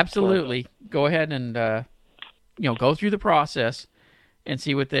 So absolutely, go ahead and go through the process and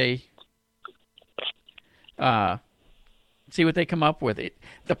see what they come up with.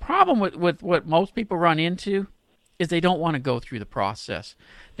 The problem with what most people run into is they don't want to go through the process.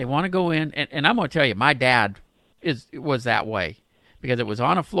 They want to go in, and I'm going to tell you, my dad was that way, because it was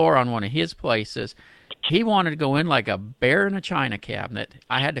on a floor on one of his places. He wanted to go in like a bear in a china cabinet.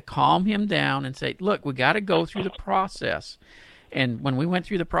 I had to calm him down and say, look, we got to go through the process. And when we went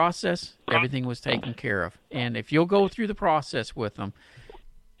through the process, everything was taken care of. And if you'll go through the process with them,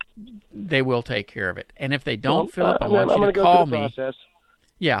 they will take care of it. And if they don't, Philip, I want you to call me.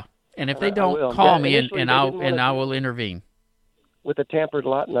 Yeah, and if they don't, call me, and I will intervene. With the tampered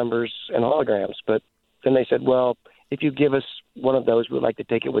lot numbers and holograms, but then they said, well, if you give us one of those, we'd like to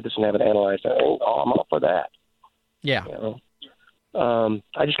take it with us and have it analyzed. I'm all for that. Yeah.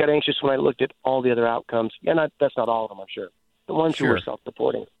 I just got anxious when I looked at all the other outcomes, and that's not all of them, I'm sure. The ones who were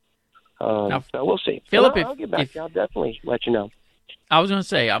self-reporting. So we'll see. Philip, I'll get back. I'll definitely let you know. I was going to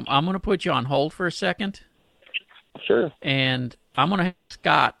say, I'm going to put you on hold for a second. Sure. And I'm going to have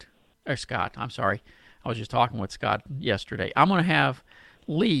Scott, I'm sorry. I was just talking with Scott yesterday. I'm going to have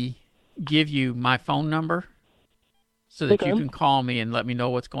Lee give you my phone number so that you can call me and let me know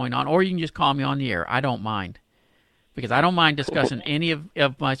what's going on. Or you can just call me on the air. I don't mind. Because I don't mind discussing any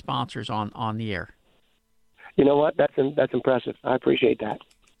of my sponsors on the air. You know what? That's impressive. I appreciate that.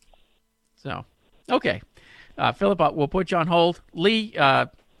 So, okay. Philip, we'll put you on hold. Lee,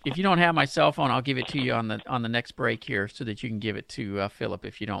 if you don't have my cell phone, I'll give it to you on the next break here so that you can give it to Philip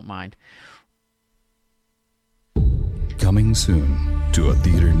if you don't mind. Coming soon to a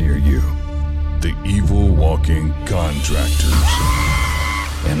theater near you. The Evil Walking Contractors.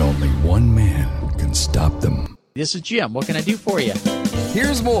 And only one man can stop them. This is Jim. What can I do for you?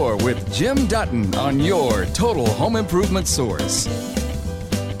 Here's more with Jim Dutton on your Total Home Improvement source.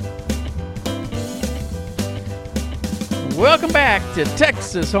 Welcome back to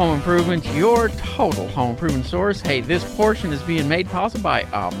Texas Home Improvement, your total home improvement source. Hey, this portion is being made possible by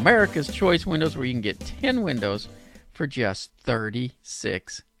America's Choice Windows, where you can get 10 windows for just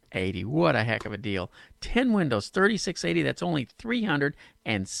 $36.80. What a heck of a deal. 10 windows, $36.80. That's only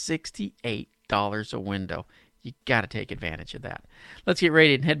 $368 a window. You got to take advantage of that. Let's get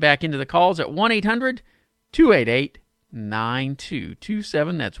ready and head back into the calls at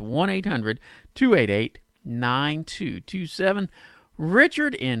 1-800-288-9227. That's 1-800-288-9227.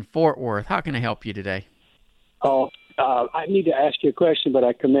 Richard in Fort Worth, how can I help you today? I need to ask you a question, but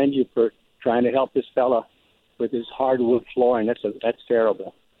I commend you for trying to help this fella with his hardwood flooring. That's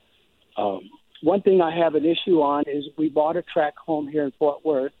terrible. One thing I have an issue on is we bought a tract home here in Fort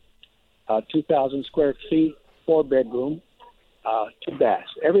Worth, 2,000 square feet, 4-bedroom, 2 baths.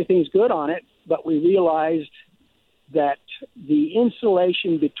 Everything's good on it, but we realized that the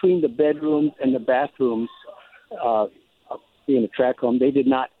insulation between the bedrooms and the bathrooms, being a tract home, they did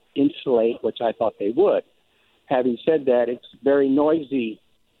not insulate, which I thought they would. Having said that, it's very noisy,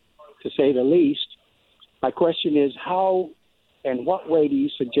 to say the least. My question is, how and what way do you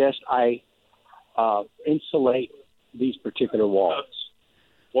suggest I insulate these particular walls?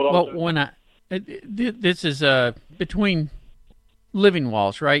 Well, this is between living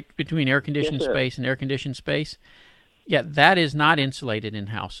walls, right? Between air-conditioned space and air-conditioned space. Yeah, that is not insulated in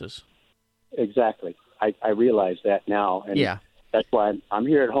houses. Exactly. I realize that now. And yeah. That's why I'm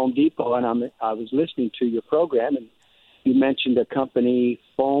here at Home Depot, and I was listening to your program, and you mentioned a company,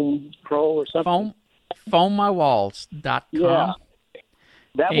 Foam Pro or something? FoamMyWalls.com. Yeah.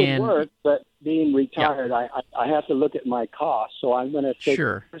 That would work, but being retired, I have to look at my costs, so I'm going to take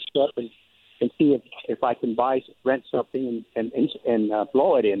the first step and see if I can rent something and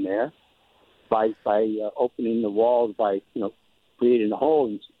blow it in there by opening the walls by creating a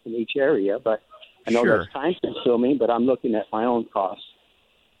hole in each area. But I know that's time consuming. But I'm looking at my own costs.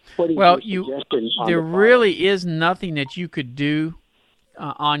 There really is nothing that you could do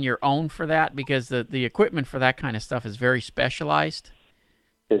on your own for that, because the equipment for that kind of stuff is very specialized.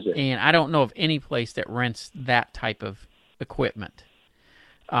 Is it? And I don't know of any place that rents that type of equipment.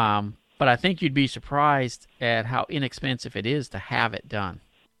 But I think you'd be surprised at how inexpensive it is to have it done.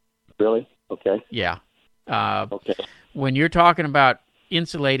 Really? Okay. Yeah. Okay. When you're talking about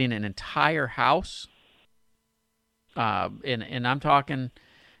insulating an entire house, and I'm talking,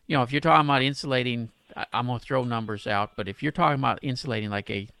 if you're talking about insulating, I'm going to throw numbers out, but if you're talking about insulating like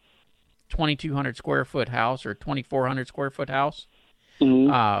a 2,200 square foot house or 2,400 square foot house,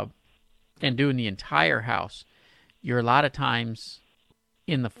 and doing the entire house, you're a lot of times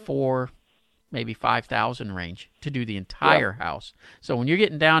in the maybe 5,000 range to do the entire house. So when you're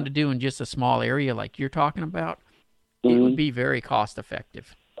getting down to doing just a small area like you're talking about, it would be very cost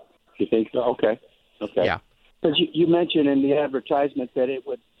effective. You think so? Okay. Yeah. Because you mentioned in the advertisement that it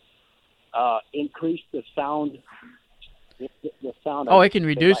would increase the sound. The sound. Oh, it can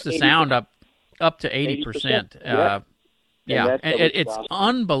reduce the sound up to 80%. Yeah, it's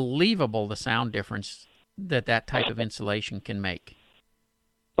unbelievable the sound difference that type of insulation can make.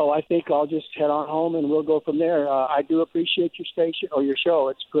 So I think I'll just head on home and we'll go from there. I do appreciate your station or your show.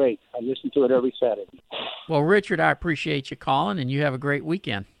 It's great. I listen to it every Saturday. Well, Richard, I appreciate you calling, and you have a great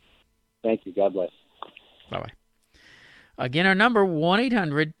weekend. Thank you. God bless. Bye-bye. Again, our number,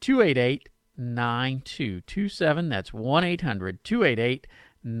 1-800-288-9227. That's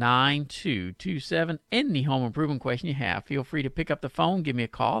 1-800-288-9227. Any home improvement question you have, feel free to pick up the phone, give me a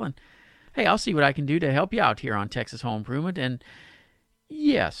call, and, hey, I'll see what I can do to help you out here on Texas Home Improvement. And,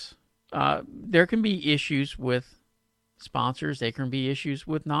 yes, there can be issues with sponsors. There can be issues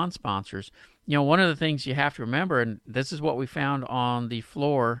with non-sponsors. One of the things you have to remember, and this is what we found on the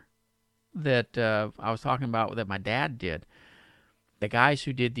floor that I was talking about that my dad did, the guys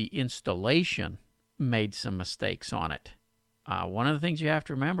who did the installation made some mistakes on it. One of the things you have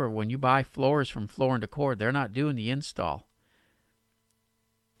to remember, when you buy floors from Floor & Decor, they're not doing the install.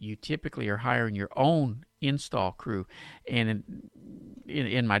 You typically are hiring your own install crew. And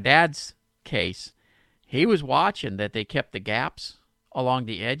in my dad's case, he was watching that they kept the gaps along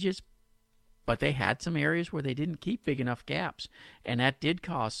the edges, but they had some areas where they didn't keep big enough gaps, and that did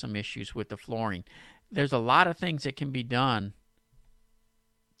cause some issues with the flooring. There's a lot of things that can be done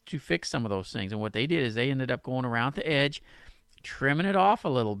to fix some of those things, and what they did is they ended up going around the edge, trimming it off a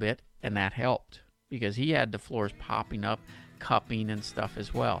little bit, and that helped because he had the floors popping up, cupping and stuff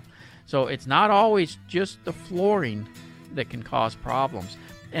as well. So it's not always just the flooring that can cause problems,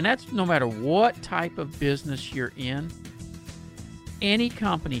 and that's no matter what type of business you're in. Any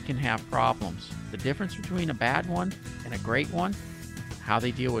company can have problems. The difference between a bad one and a great one, how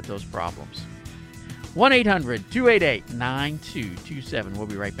they deal with those problems. 1-800-288-9227. We'll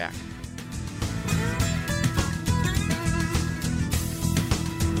be right back.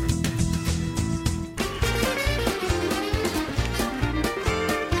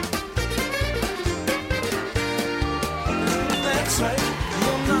 That's right,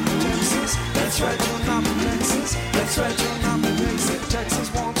 you're not Texas. That's right, you're not Texas. That's right, you're not Texas.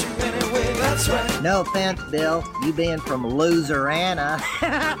 Texas wants you anyway. That's right. No offense, Bill. You being from Loserana.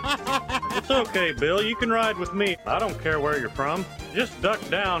 It's okay, Bill. You can ride with me. I don't care where you're from. Just duck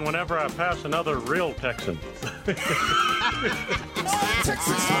down whenever I pass another real Texan.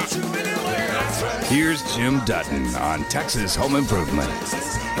 Texas wants you anyway. That's right. Here's Jim Dutton on Texas Home Improvement.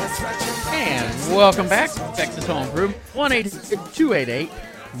 And welcome back to Texas Home Improvement.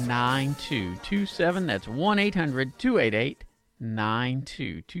 1-800-288-9227. That's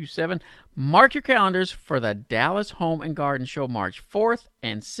 1-800-288-9227. Mark your calendars for the Dallas Home and Garden Show March 4th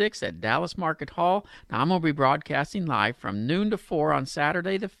and 6th at Dallas Market Hall. Now, I'm going to be broadcasting live from noon to 4 on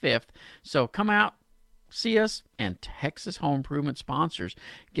Saturday the 5th. So come out, see us, and Texas Home Improvement sponsors.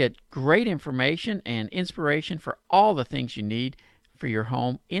 Get great information and inspiration for all the things you need for your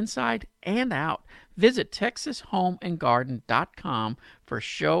home, inside and out. Visit TexasHomeandGarden.com for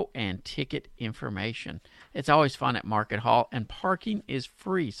show and ticket information. It's always fun at Market Hall, and parking is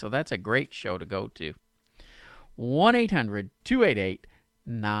free, so that's a great show to go to.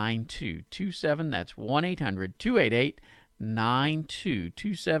 1-800-288-9227. That's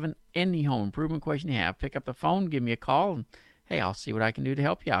 1-800-288-9227. Any home improvement question you have, pick up the phone, give me a call, and hey, I'll see what I can do to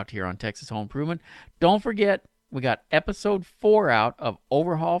help you out here on Texas Home Improvement. Don't forget, we got episode 4 out of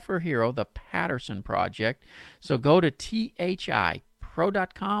Overhaul for a Hero, the Patterson Project. So go to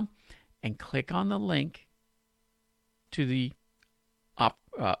thipro.com and click on the link to the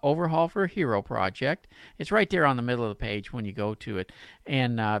Overhaul for a Hero project. It's right there on the middle of the page when you go to it.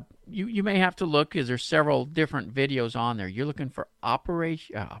 And you may have to look because there's several different videos on there. You're looking for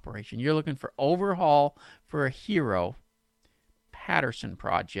Operation. You're looking for Overhaul for a Hero Patterson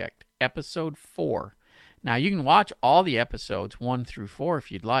Project, Episode 4. Now, you can watch all the episodes 1 through 4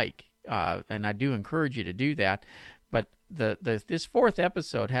 if you'd like, and I do encourage you to do that. But this 4th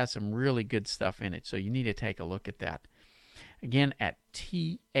episode has some really good stuff in it, so you need to take a look at that. Again, at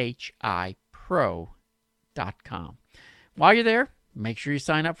thipro.com. While you're there, make sure you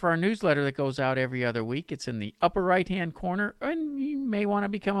sign up for our newsletter that goes out every other week. It's in the upper right-hand corner, and you may want to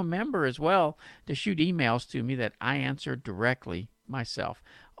become a member as well to shoot emails to me that I answer directly myself.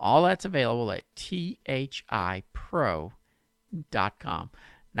 All that's available at thipro.com.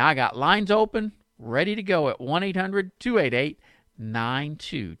 Now I got lines open, ready to go at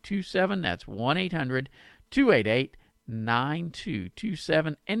 1-800-288-9227. That's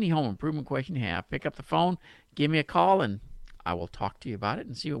 1-800-288-9227. Any home improvement question you have, pick up the phone, give me a call, and I will talk to you about it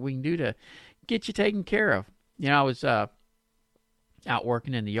and see what we can do to get you taken care of. You know, I was out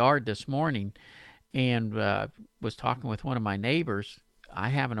working in the yard this morning and was talking with one of my neighbors. I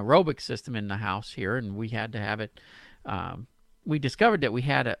have an aerobic system in the house here, and we had to have it. We discovered that we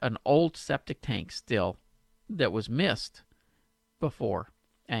had an old septic tank still that was missed before.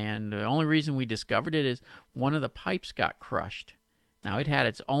 And the only reason we discovered it is one of the pipes got crushed. Now, it had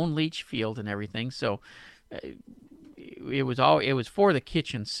its own leach field and everything, so it was for the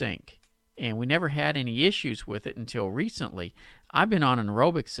kitchen sink. And we never had any issues with it until recently. I've been on an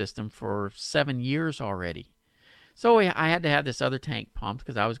aerobic system for 7 years already. So I had to have this other tank pumped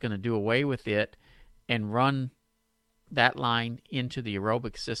because I was going to do away with it and run that line into the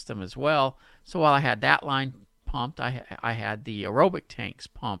aerobic system as well. So while I had that line pumped, I had the aerobic tanks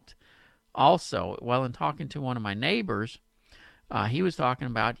pumped also. Well, in talking to one of my neighbors, he was talking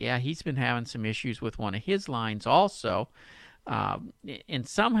about, he's been having some issues with one of his lines also. And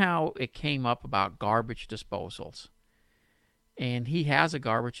somehow it came up about garbage disposals. And he has a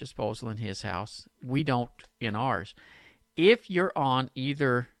garbage disposal in his house. We don't in ours. If you're on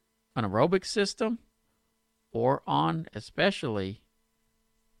either an aerobic system or on especially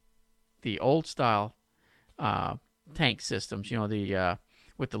the old style tank systems, you know, the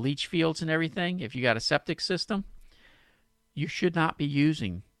with the leach fields and everything, if you got a septic system, you should not be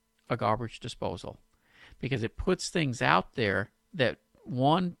using a garbage disposal because it puts things out there that,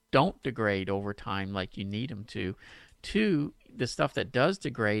 one, don't degrade over time like you need them to. Two, the stuff that does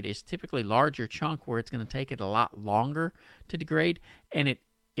degrade is typically larger chunk where it's going to take it a lot longer to degrade, and it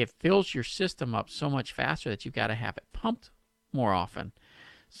fills your system up so much faster that you've got to have it pumped more often.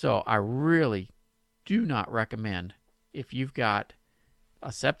 So I really do not recommend, if you've got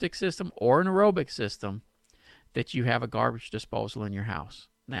a septic system or an aerobic system, that you have a garbage disposal in your house.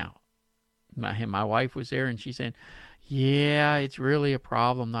 Now, my wife was there and she said, yeah, it's really a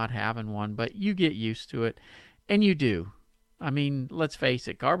problem not having one, but you get used to it. And you do. I mean, let's face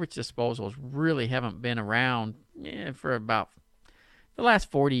it, garbage disposals really haven't been around for about the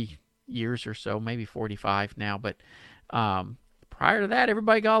last 40 years or so, maybe 45 now. But prior to that,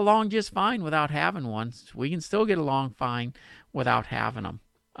 everybody got along just fine without having one. So we can still get along fine without having them.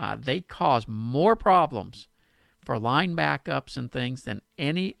 They cause more problems for line backups and things than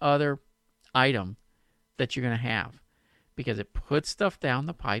any other item that you're going to have, because it puts stuff down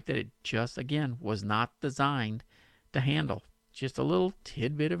the pipe that it just, again, was not designed to handle. Just a little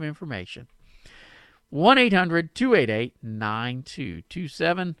tidbit of information.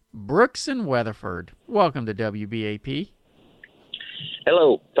 1-800-288-9227. Brooks in Weatherford. Welcome to WBAP.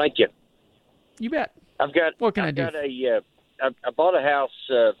 Hello. Thank you. You bet. What can I do? I bought a house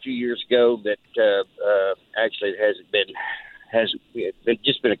a few years ago that actually hasn't been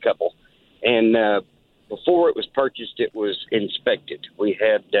just been a couple, and before it was purchased, it was inspected. We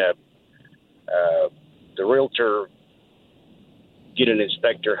had the realtor get an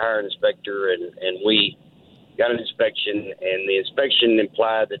inspector, hire an inspector, and we got an inspection, and the inspection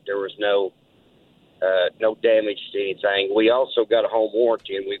implied that there was no damage to anything. We also got a home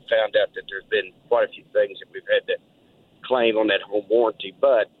warranty, and we found out that there's been quite a few things that we've had to claim on that home warranty.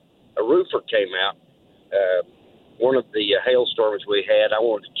 But a roofer came out. One of the hailstorms we had, I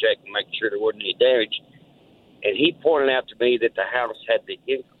wanted to check and make sure there wasn't any damage. And he pointed out to me that the house had the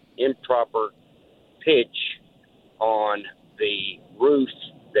improper pitch on the roof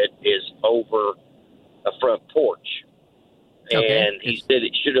that is over a front porch. Okay. And he said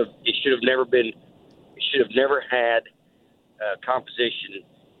it should have never had composition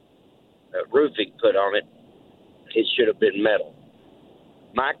roofing put on it. It should have been metal.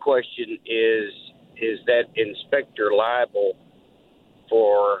 My question is that inspector liable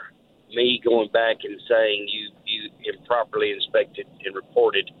for me going back and saying you improperly inspected and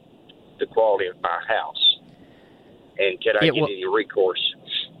reported the quality of my house? And can I get any recourse?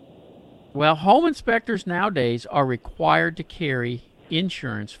 Well, home inspectors nowadays are required to carry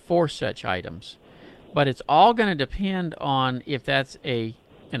insurance for such items. But it's all going to depend on if that's an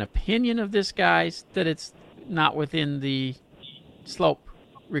opinion of this guy's that it's not within the slope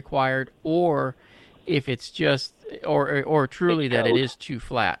required, or if it's just or truly that it is too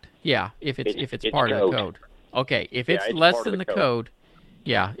flat. Yeah, if it's part of the code. Okay, if it's less than the code.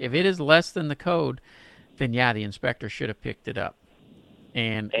 Yeah, if it is less than the code, then yeah, the inspector should have picked it up.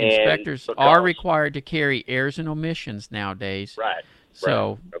 And inspectors are required to carry errors and omissions nowadays. Right.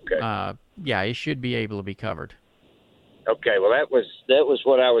 So, okay. Yeah, it should be able to be covered. Okay. Well, that was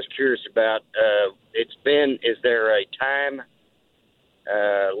what I was curious about. Is there a time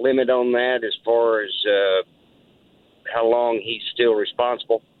limit on that as far as how long he's still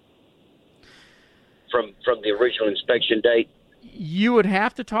responsible from the original inspection date? You would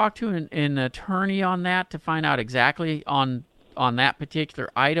have to talk to an attorney on that to find out exactly on that particular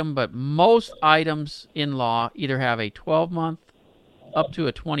item, but most items in law either have a 12-month up to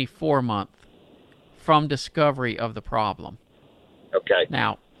a 24-month from discovery of the problem. Okay.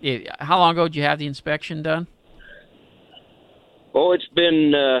 Now, how long ago did you have the inspection done? Well, it's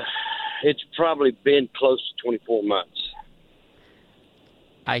probably been close to 24 months.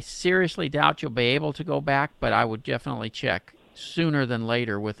 I seriously doubt you'll be able to go back, but I would definitely check sooner than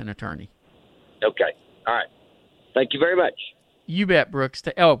later with an attorney. Okay. All right. Thank you very much. You bet, Brooks.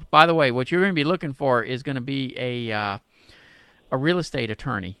 Oh, by the way, what you're going to be looking for is going to be a real estate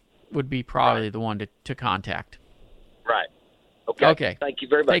attorney would be probably the one to contact. Right. Okay. Thank you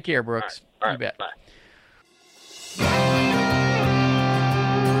very much. Take care, Brooks. All right. You bet. Bye.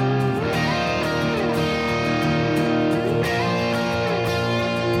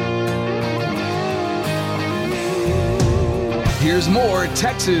 Here's more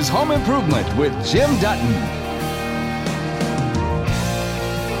Texas Home Improvement with Jim Dutton.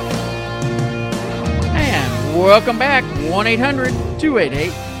 And welcome back.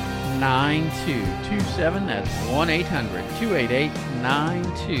 1-800-288-9227. That's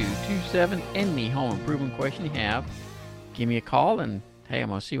 1-800-288-9227. Any home improvement question you have, give me a call, and hey, I'm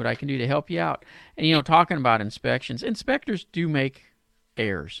going to see what I can do to help you out. And, talking about inspections, inspectors do make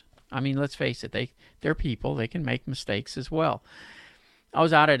errors. I mean, let's face it, they're people. They can make mistakes as well. I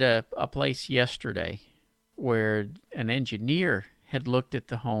was out at a place yesterday where an engineer had looked at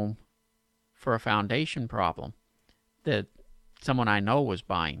the home for a foundation problem that someone I know was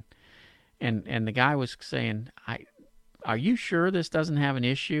buying. And the guy was saying, are you sure this doesn't have an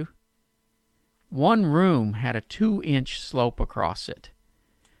issue? One room had a 2-inch slope across it.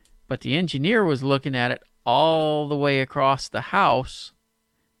 But the engineer was looking at it all the way across the house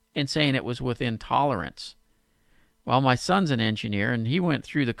and saying it was within tolerance. Well, my son's an engineer, and he went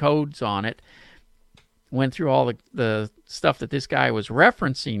through the codes on it, went through all the stuff that this guy was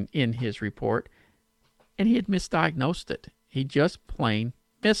referencing in his report, and he had misdiagnosed it. He just plain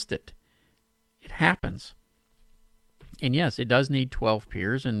missed it. It happens. And yes, it does need 12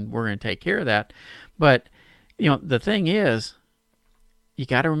 piers, and we're going to take care of that. But, the thing is, you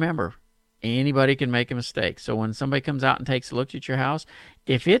got to remember, anybody can make a mistake. So when somebody comes out and takes a look at your house,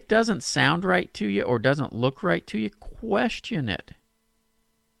 if it doesn't sound right to you or doesn't look right to you, question it.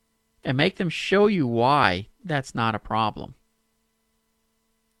 And make them show you why that's not a problem.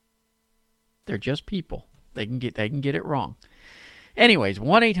 They're just people. They can get it wrong. Anyways,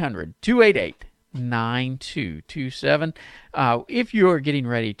 1-800-288-9227. If you're getting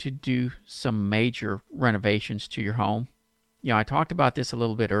ready to do some major renovations to your home, I talked about this a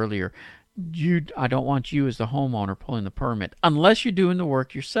little bit earlier. I don't want you as the homeowner pulling the permit unless you're doing the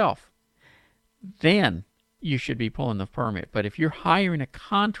work yourself. Then you should be pulling the permit. But if you're hiring a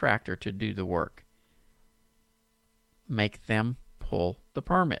contractor to do the work, make them pull the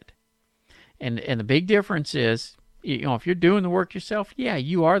permit. And the big difference is, if you're doing the work yourself, yeah,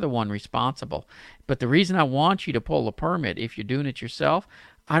 you are the one responsible. But the reason I want you to pull the permit, if you're doing it yourself,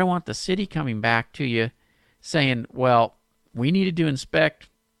 I don't want the city coming back to you saying, well, we needed to inspect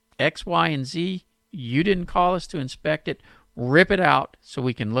X, Y, and Z. You didn't call us to inspect it. Rip it out so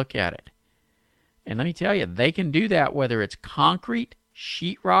we can look at it. And let me tell you, they can do that whether it's concrete,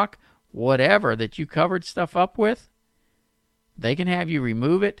 sheetrock, whatever that you covered stuff up with. They can have you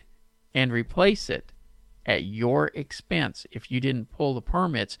remove it and replace it at your expense if you didn't pull the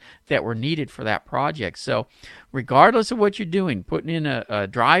permits that were needed for that project. So regardless of what you're doing, putting in a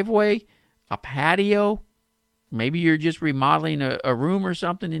driveway, a patio, Maybe you're just remodeling a room or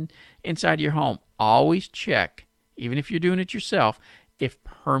something inside your home. Always check, even if you're doing it yourself, if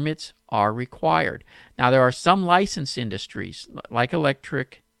permits are required. Now, there are some licensed industries, like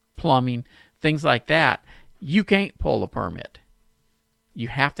electric, plumbing, things like that. You can't pull a permit. You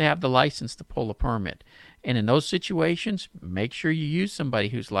have to have the license to pull a permit. And in those situations, make sure you use somebody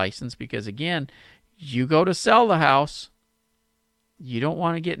who's licensed, because, again, you go to sell the house, you don't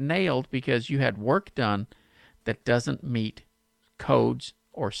want to get nailed because you had work done that doesn't meet codes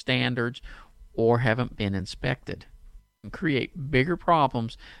or standards or haven't been inspected, and create bigger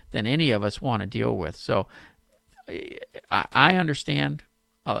problems than any of us want to deal with. So I understand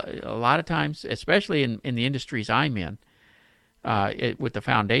a lot of times, especially in the industries I'm in, with the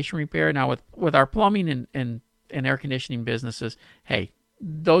foundation repair. Now, with our plumbing and air conditioning businesses, hey,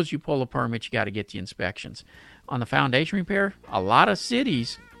 those you pull a permit, you got to get the inspections. On the foundation repair, a lot of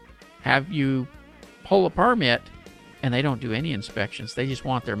cities have you pull a permit and they don't do any inspections. They just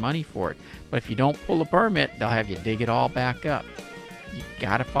want their money for it. But if you don't pull a permit, they'll have you dig it all back up. You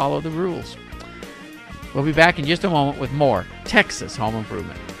got to follow the rules. We'll be back in just a moment with more Texas Home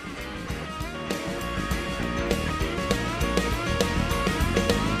Improvement.